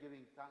bread,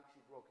 giving thanks,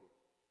 he broke it.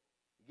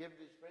 He gave it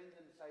to his friends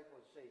and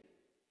disciples, saying,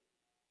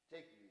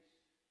 "Take this,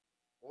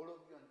 all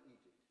of you, and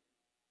eat it.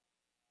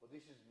 For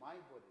this is my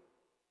body,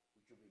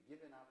 which will be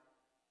given up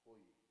for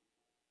you."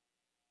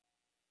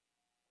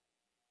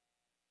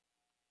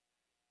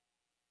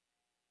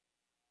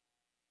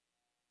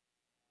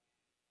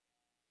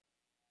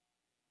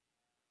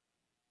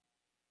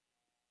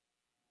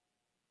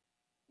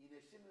 In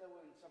a similar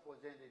way, when supper was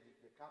ended,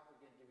 the cup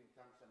again giving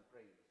thanks and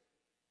praise.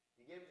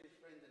 He gave his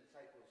friends and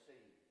disciples,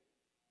 saying,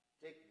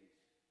 "Take this,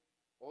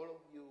 all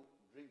of you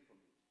drink from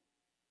it.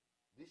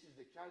 This is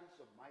the chalice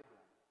of my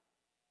blood,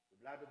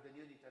 the blood of the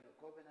new and eternal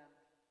covenant,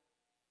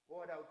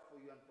 poured out for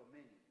you and for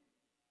many,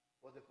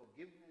 for the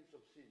forgiveness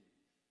of sins.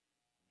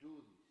 Do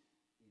this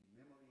in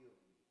memory of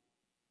me."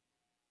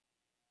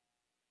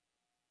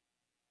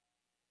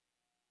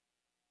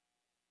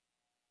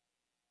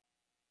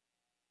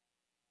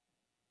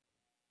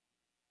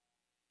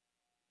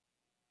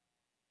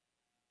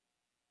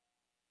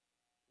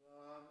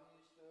 The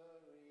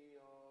mystery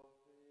of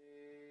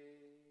faith.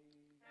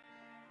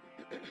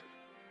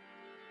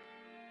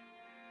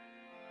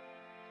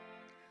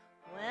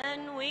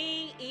 When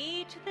we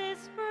eat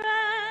this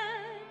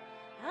bread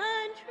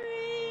and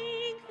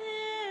drink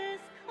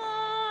this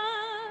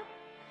cup,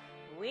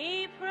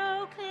 we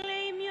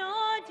proclaim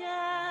your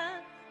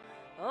death,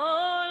 O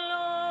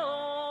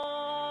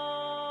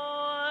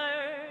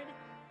Lord,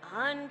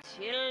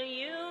 until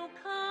you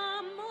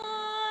come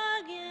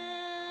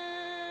again.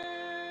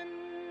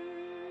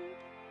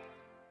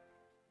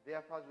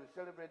 Therefore, as we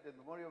celebrate the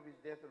memory of his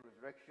death and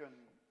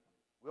resurrection,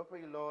 we offer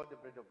you, Lord, the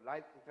bread of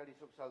life, the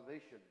chalice of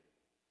salvation,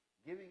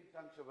 giving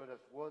thanks over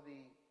us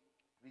worthy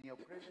to be in your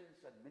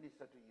presence and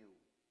minister to you.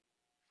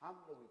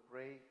 Humbly we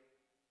pray,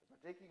 that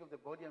partaking of the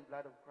body and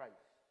blood of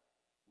Christ,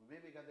 we may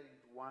be gathered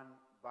into one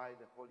by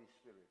the Holy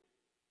Spirit.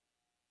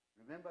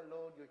 Remember,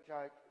 Lord, your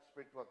church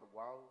spread throughout the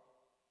world.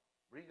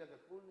 Bring us the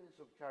fullness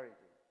of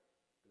charity.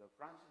 To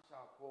Francis,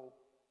 our Pope,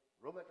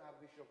 Robert, our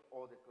Bishop,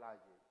 all the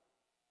clergy.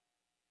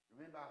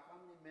 Remember our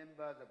family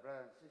members, our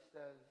brothers and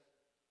sisters,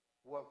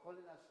 who have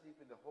fallen asleep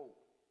in the hope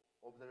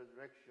of the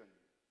resurrection.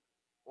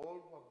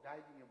 All who have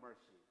died in your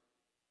mercy,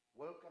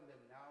 welcome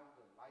them now in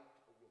the light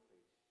of your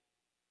face.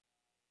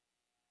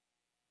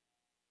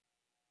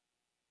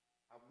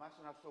 Have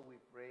mercy on us, so we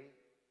pray.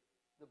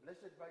 The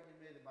Blessed Virgin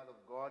Mary, the Mother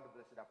of God, the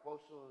blessed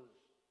apostles,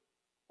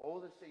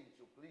 all the saints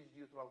who pleased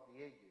you throughout the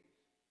ages,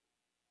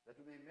 that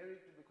we may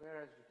merit to be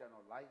heirs of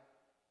eternal life,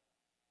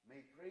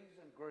 may praise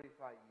and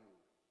glorify you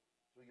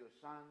through your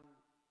Son,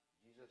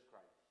 Jesus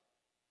Christ.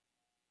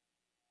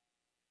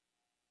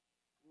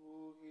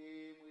 Through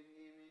him, with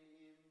him,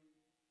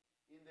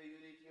 in the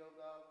unity of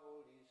the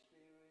Holy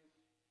Spirit,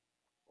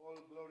 all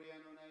glory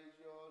and honor is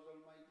yours,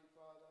 Almighty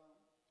Father,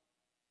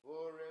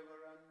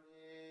 forever and ever.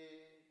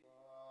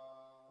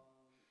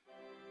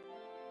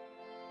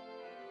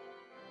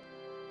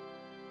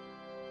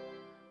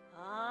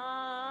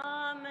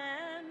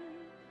 Amen.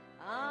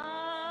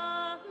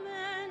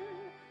 Amen.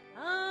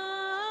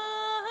 Amen.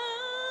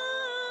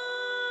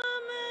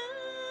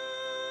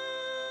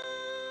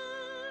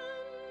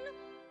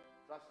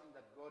 Trusting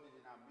that God is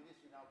in our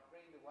midst, we now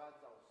pray the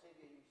words our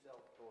Savior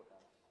himself taught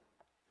us.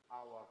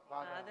 Our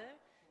Father,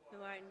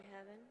 who art in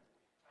heaven,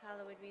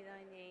 hallowed be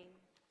thy name.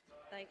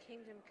 Thy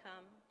kingdom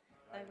come,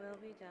 thy will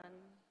be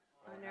done,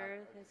 on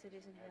earth as it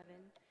is in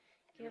heaven.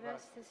 Give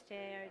us this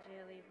day our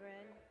daily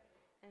bread,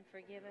 and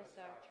forgive us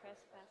our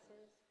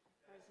trespasses,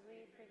 as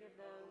we forgive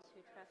those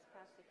who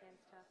trespass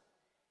against us.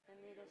 And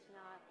lead us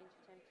not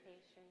into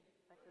temptation,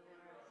 but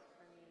deliver us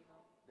from evil.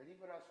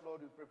 Deliver us,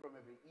 Lord, we pray, from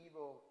every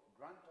evil.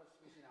 Grant us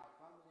peace in our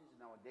families, in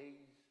our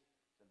days,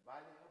 that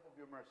by the help of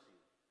your mercy,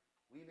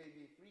 we may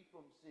be free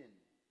from sin,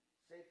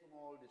 safe from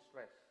all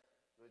distress,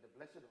 through the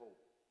blessed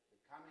hope, the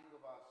coming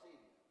of our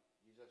Savior,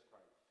 Jesus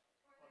Christ.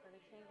 For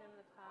the kingdom,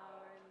 the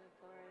power, and the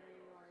glory are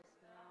yours,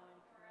 now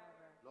and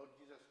forever. Lord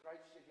Jesus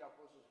Christ, said to your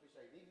apostles, peace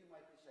I leave you,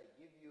 my peace I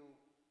give you.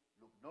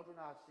 Look not on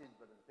our sins,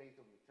 but on the faith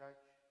of your church.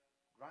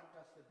 Grant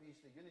us the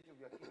peace, the unity of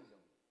your kingdom,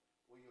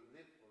 where you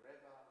live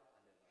forever and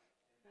ever.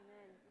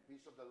 Amen. The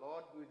peace of the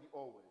Lord be with you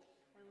always.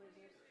 And with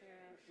your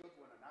spirit. Show to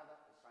one another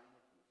a sign of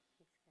peace.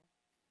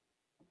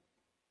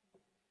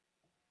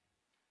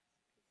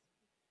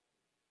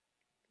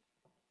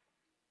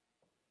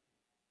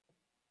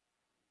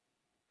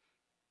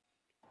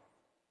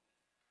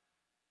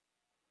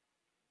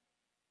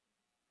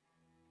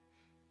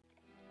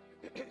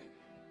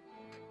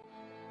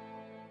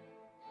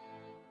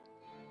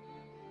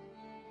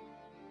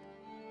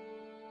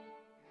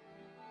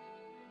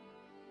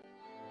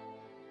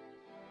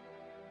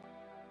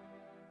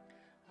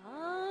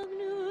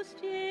 Agnus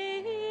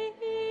Dei,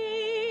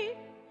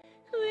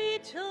 qui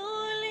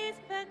tollis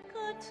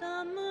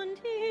peccata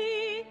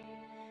mundi,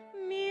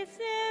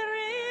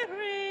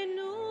 miserere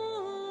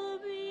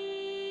nobis.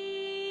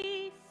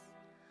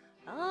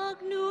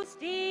 Agnus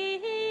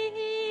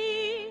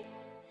Dei,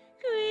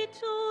 qui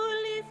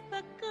tollis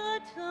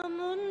peccata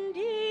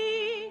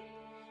mundi,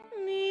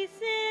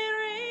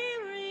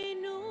 miserere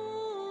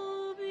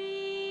nobis.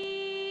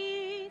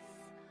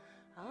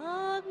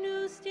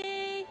 Agnus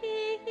Dei,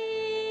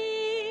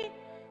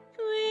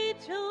 qui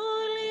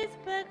tollis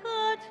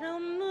peccata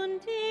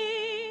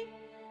mundi,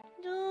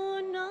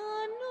 dona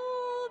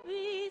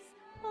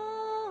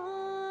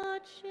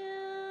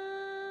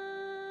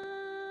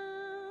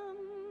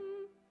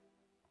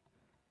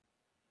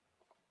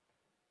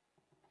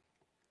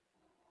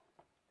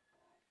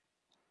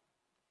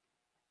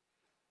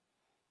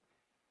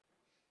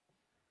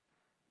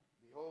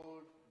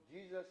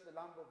Jesus, the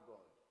Lamb of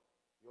God,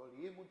 behold,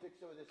 him who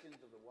takes away the sins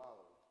of the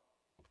world.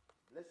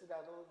 Blessed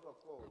are those who are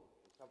called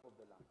to the cup of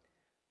the Lamb.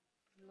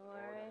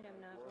 Lord,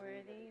 I'm not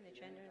worthy that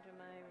you enter under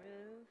my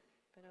roof,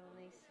 but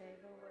only say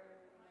the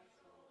word, and my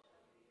soul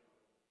shall be healed.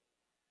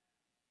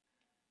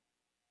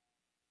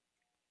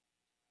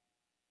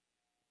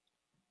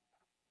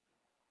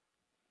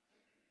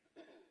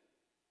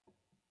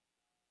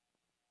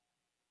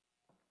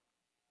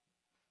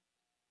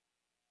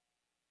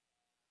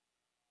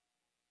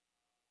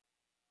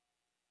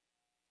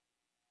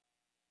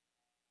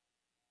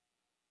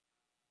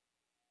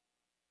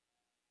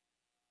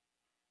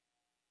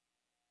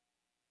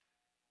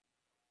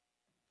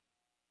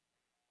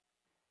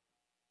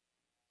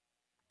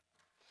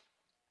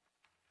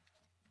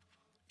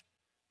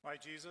 My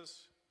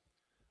Jesus,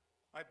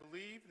 I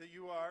believe that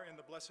you are in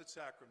the Blessed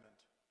Sacrament.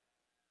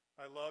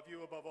 I love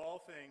you above all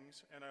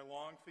things, and I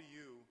long for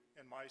you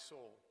in my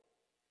soul.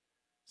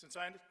 Since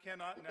I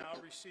cannot now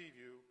receive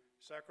you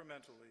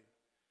sacramentally,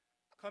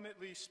 come at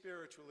least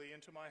spiritually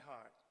into my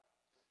heart.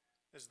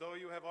 As though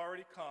you have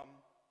already come,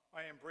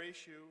 I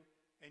embrace you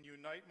and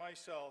unite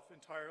myself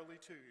entirely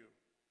to you.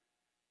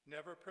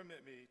 Never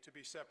permit me to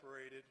be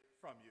separated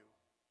from you.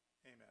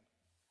 Amen.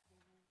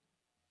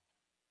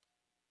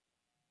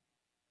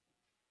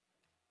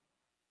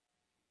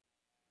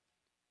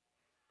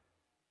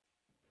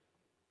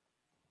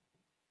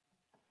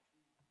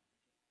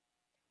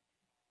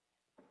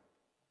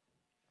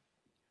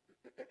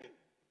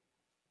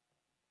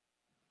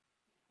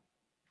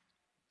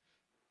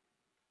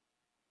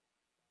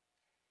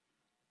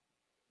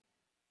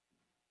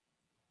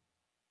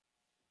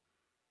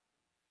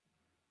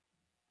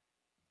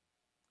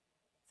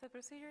 So the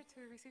procedure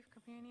to receive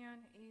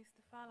communion is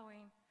the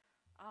following.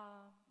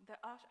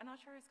 An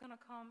usher is going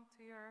to come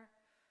to your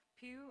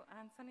pew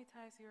and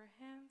sanitize your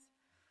hands.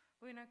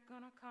 We're not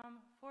going to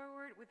come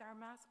forward with our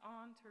mask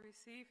on to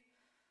receive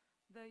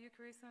the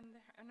Eucharist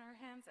in our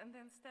hands, and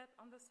then step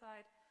on the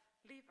side,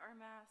 leave our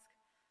mask,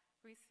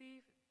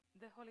 receive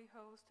the Holy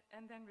Host,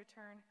 and then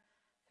return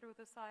through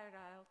the side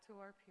aisle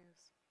to our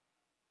pews.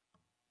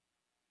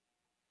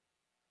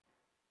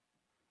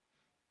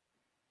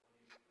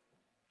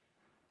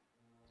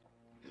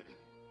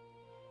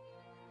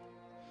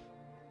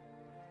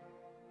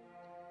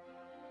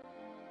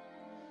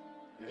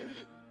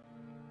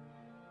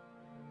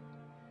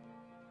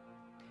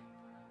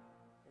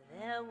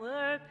 There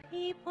were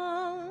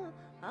people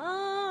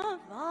of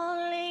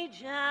all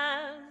ages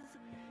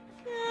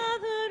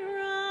gathered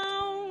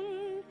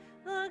round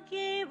the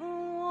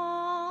gable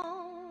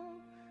wall,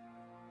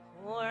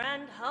 poor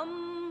and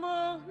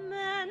humble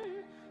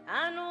men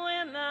and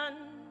women,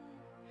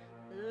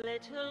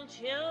 little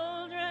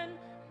children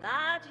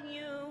that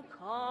you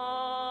called.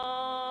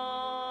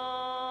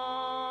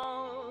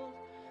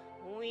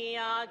 We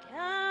are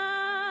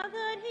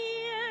gathered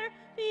here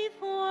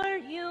before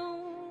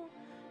you,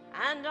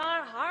 and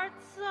our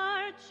hearts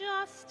are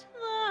just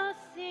the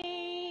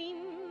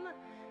same,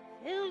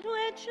 filled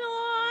with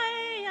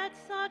joy at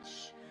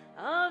such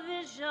a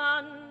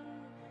vision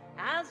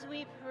as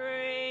we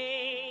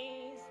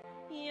praise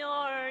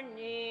your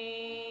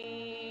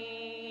name.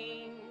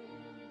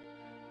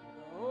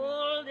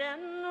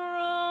 Golden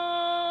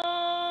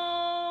Rose,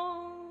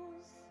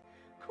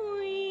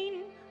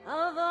 Queen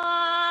of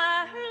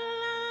our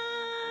land,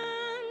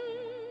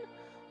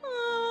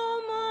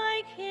 all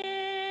my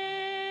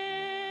cares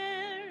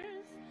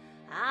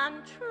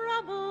and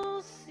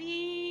troubles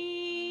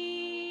cease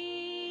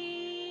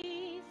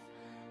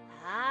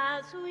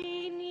as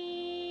we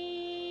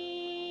kneel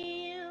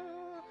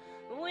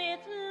with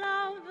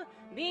love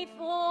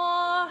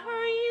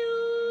before you,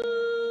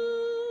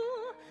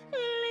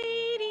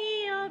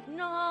 Lady of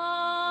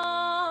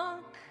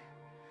Knock,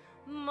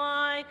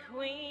 my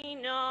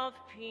Queen of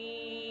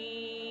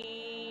Peace.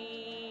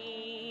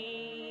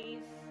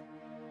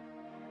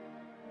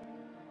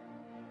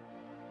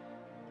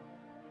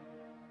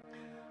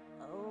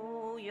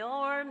 Oh,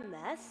 your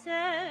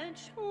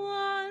message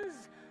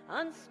was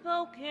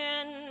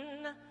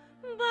unspoken,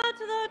 but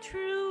the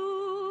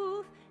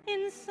truth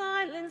in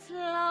silence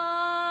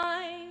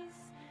lies.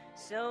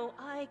 So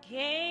I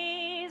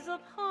gaze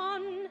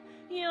upon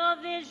your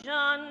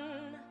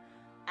vision,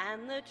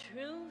 and the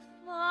truth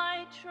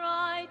I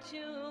try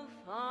to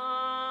find.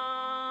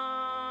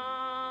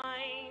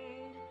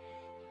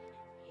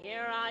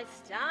 Here I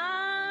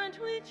stand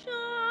with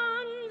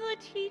John the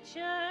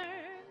teacher,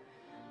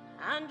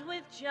 and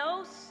with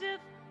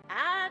Joseph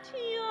at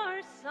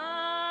your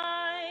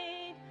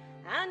side,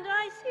 and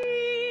I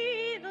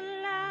see the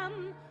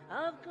Lamb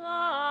of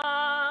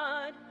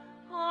God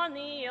on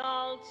the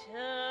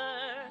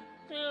altar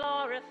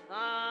glorified.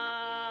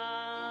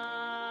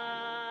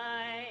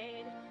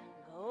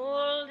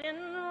 Golden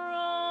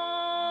Rose,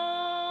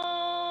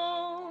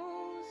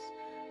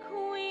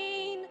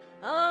 Queen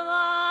of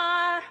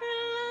our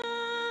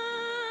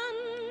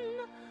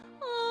land,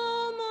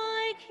 all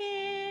my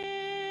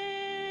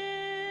cares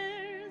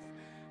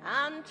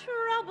and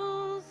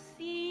troubles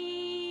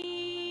cease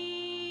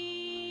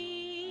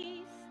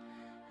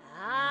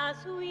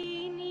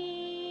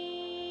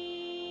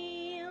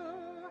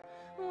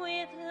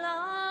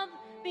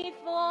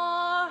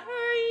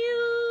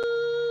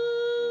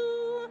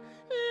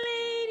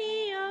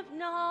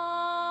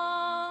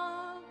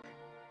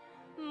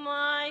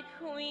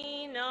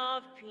Queen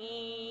of Peace.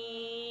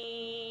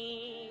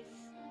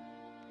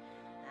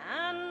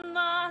 And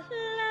the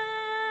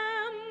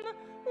Lamb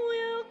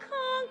will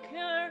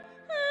conquer,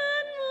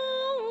 and the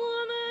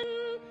woman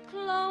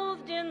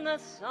clothed in the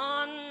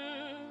sun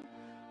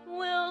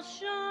will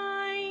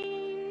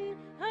shine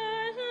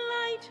her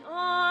light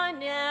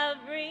on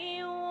everyone.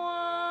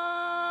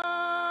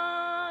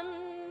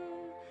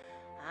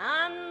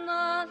 And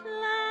the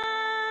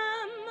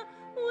Lamb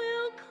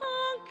will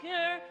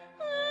conquer,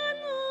 and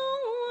the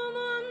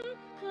woman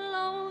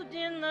clothed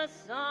in the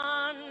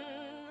sun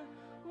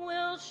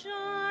will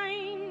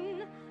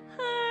shine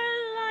her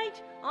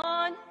light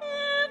on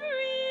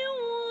everyone.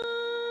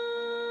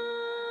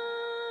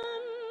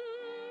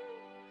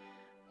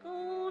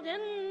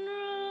 Golden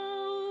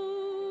Rose,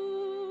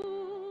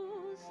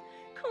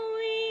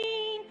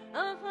 Queen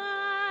of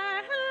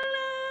our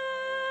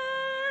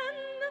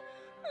land,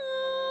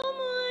 all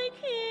my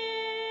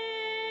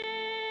cares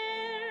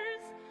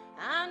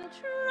and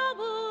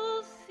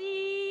troubles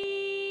cease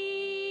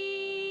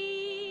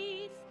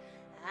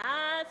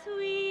as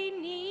we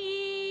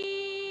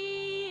kneel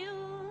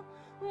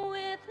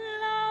with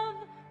love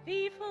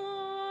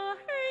before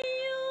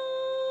you,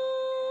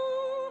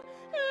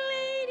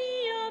 Lady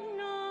of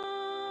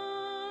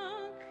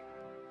Knock,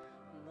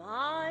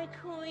 my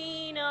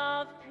Queen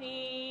of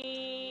Peace.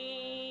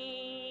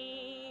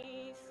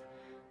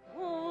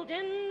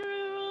 Golden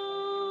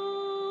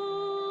Rose,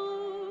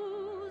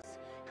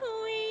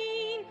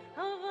 Queen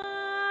of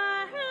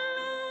our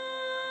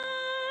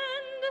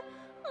land,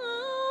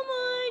 all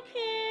my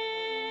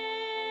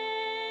cares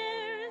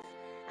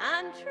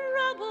and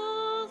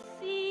troubles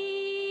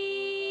cease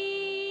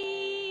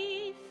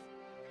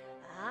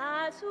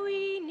as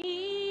we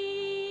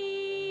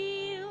kneel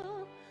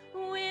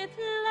with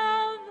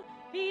love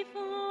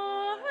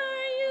before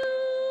you,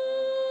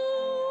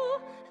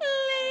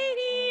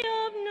 Lady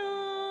of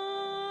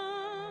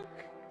Knock,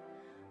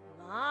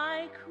 my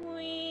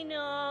Queen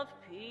of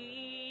Peace.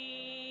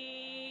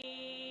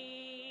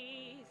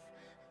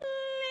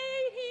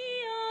 Lady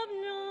of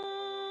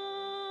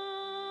Knock,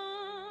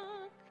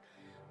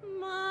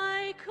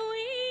 my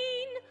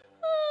Queen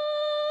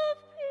of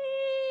Peace.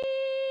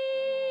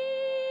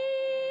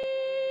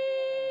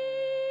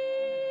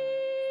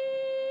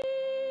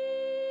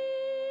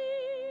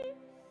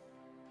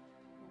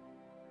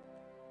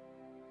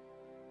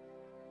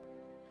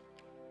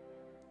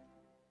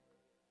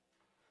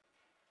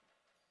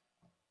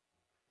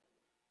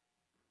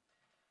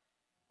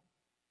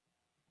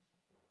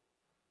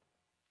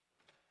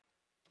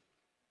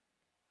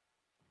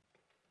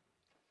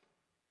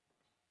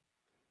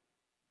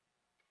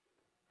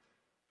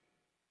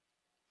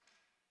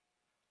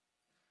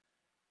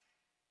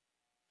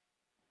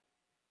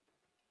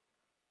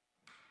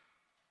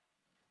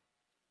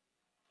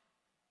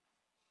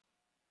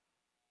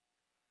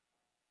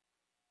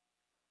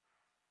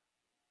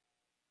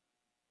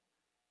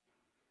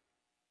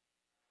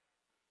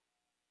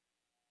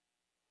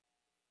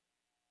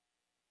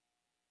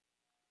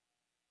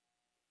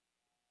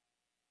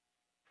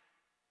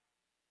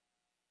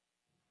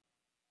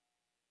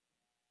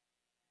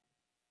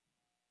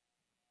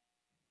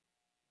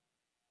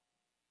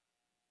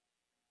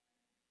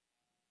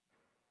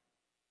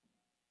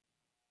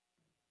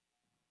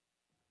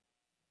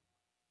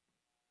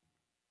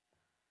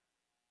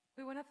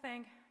 We want to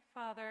thank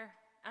Father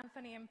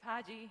Anthony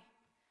Mpagi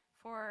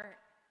for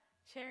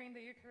sharing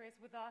the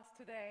Eucharist with us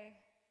today,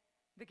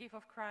 the gift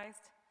of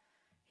Christ.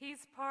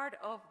 He's part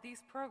of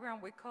this program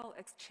we call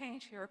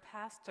Exchange Your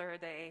Pastor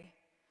Day.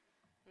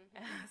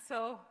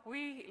 So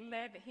we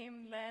lent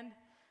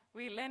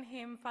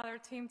him Father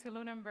Tim to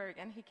Lunenburg,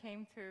 and he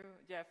came to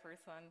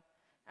Jefferson,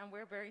 and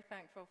we're very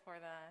thankful for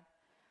that.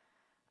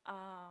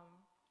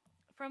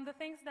 From the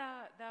things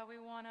that we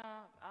want to,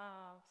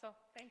 so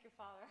thank you,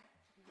 Father.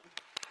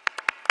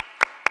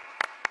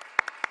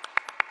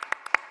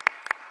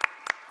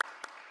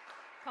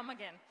 Come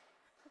again.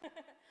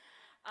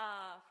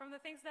 From the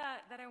things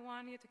that I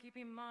want you to keep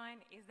in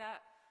mind is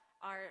that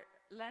our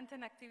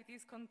Lenten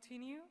activities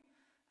continue.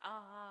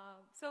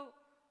 So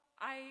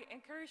I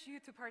encourage you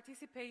to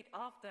participate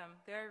of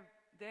them.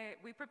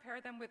 We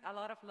prepare them with a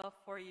lot of love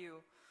for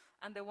you.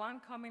 And the one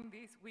coming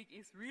this week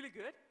is really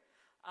good.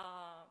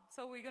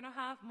 So we're going to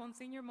have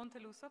Monsignor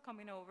Monteluso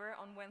coming over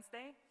on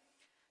Wednesday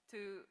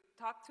to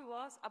talk to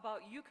us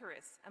about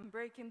Eucharist and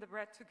breaking the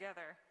bread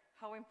together.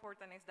 How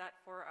important is that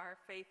for our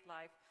faith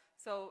life?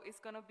 So it's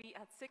going to be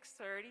at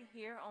 6:30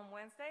 here on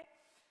Wednesday.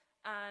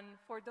 And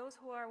for those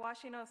who are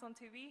watching us on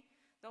TV,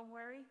 don't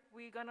worry.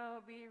 We're going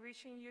to be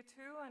reaching you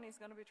too, and it's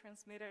going to be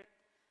transmitted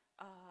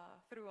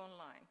through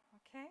online.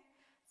 Okay?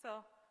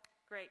 So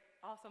great.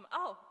 Awesome.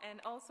 Oh,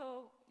 and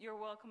also you're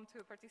welcome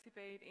to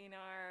participate in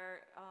our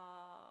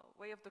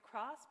Way of the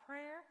Cross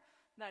prayer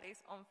that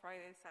is on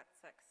Fridays at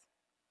 6.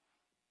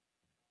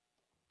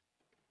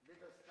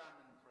 Let us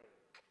stand and pray.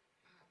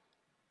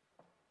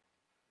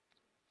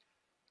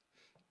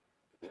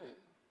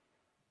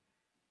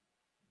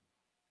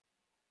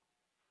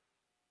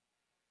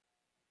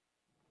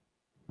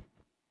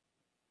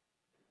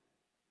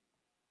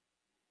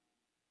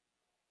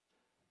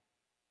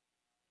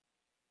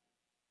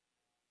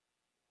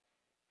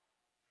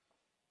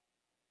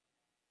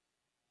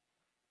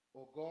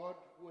 O God,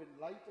 who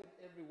enlighten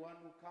everyone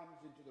who comes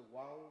into the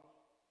world,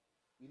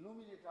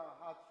 illuminate our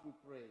hearts, we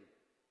pray,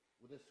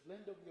 with the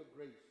splendor of your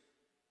grace,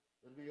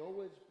 that we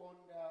always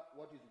ponder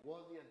what is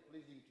worthy and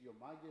pleasing to your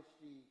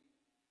majesty,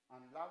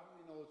 and love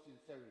you in all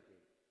sincerity.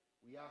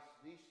 We ask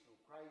this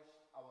through Christ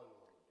our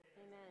Lord.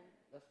 Amen.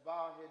 Let's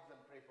bow our heads and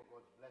pray for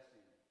God's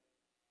blessing.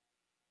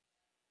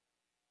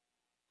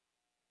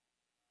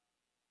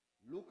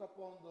 Look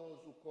upon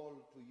those who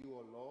call to you,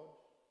 O Lord,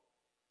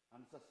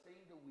 and sustain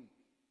the weak.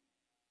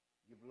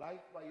 Give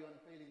life by your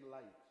unfailing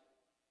light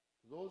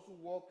to those who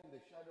walk in the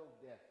shadow of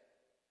death,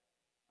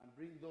 and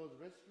bring those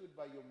rescued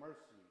by your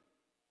mercy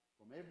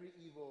from every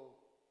evil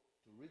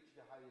to reach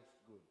the highest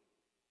good.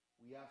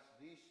 We ask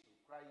this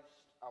through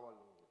Christ our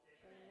Lord.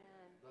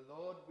 Amen. The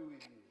Lord be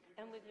with you.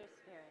 And with your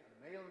spirit. And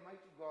may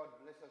Almighty God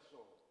bless us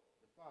all,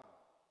 the Father,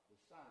 the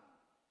Son,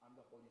 and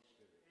the Holy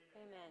Spirit.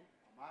 Amen.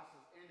 Our Mass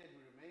is ended.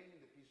 We remain in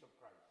the peace of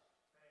Christ.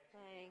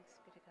 Thanks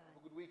be to God.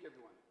 Have a good week,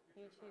 everyone.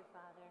 You too,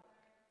 Father.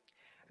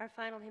 Our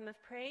final hymn of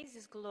praise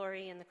is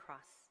Glory in the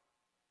Cross.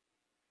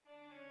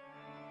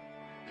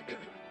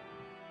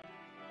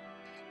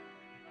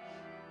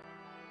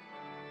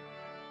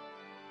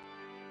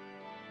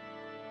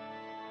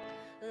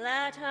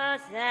 Let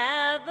us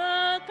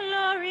ever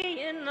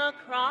glory in the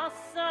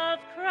cross of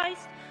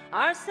Christ,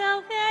 our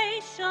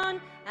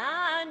salvation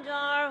and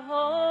our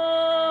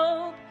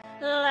hope.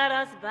 Let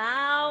us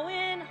bow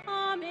in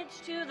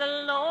homage to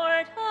the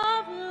Lord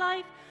of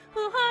life,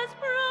 who has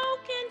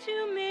broken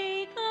to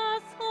make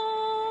us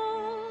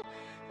whole.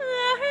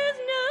 There is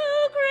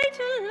no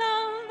greater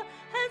love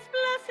as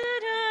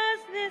blessed as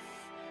this,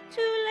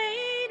 to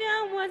lay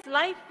down one's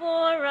life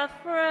for a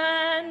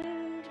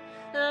friend.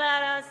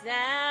 Let us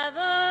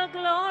ever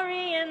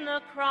glory in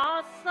the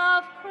cross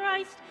of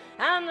Christ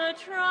and the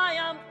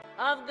triumph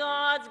of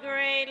God's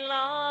great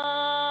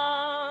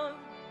love.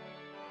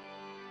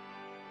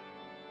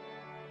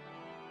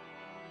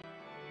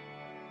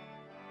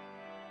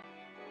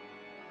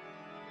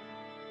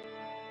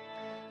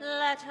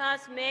 Let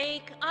us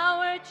make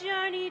our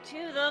journey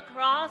to the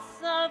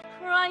cross of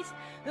Christ,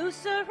 who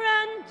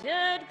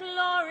surrendered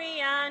glory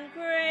and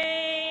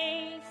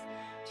grace,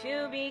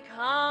 to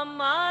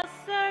become a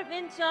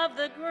servant of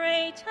the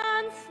great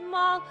and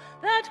small,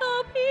 that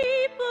all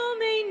people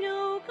may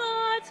know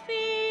God's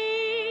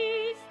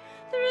peace.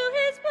 Through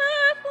his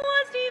birth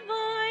was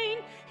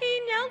divine,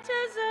 he knelt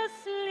as a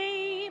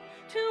slave,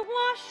 to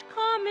wash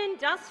common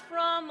dust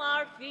from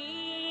our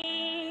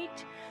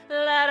feet.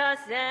 Let us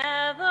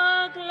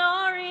ever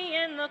glory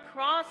in the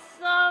cross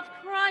of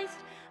Christ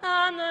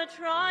and the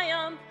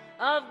triumph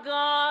of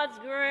God's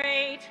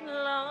great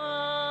love.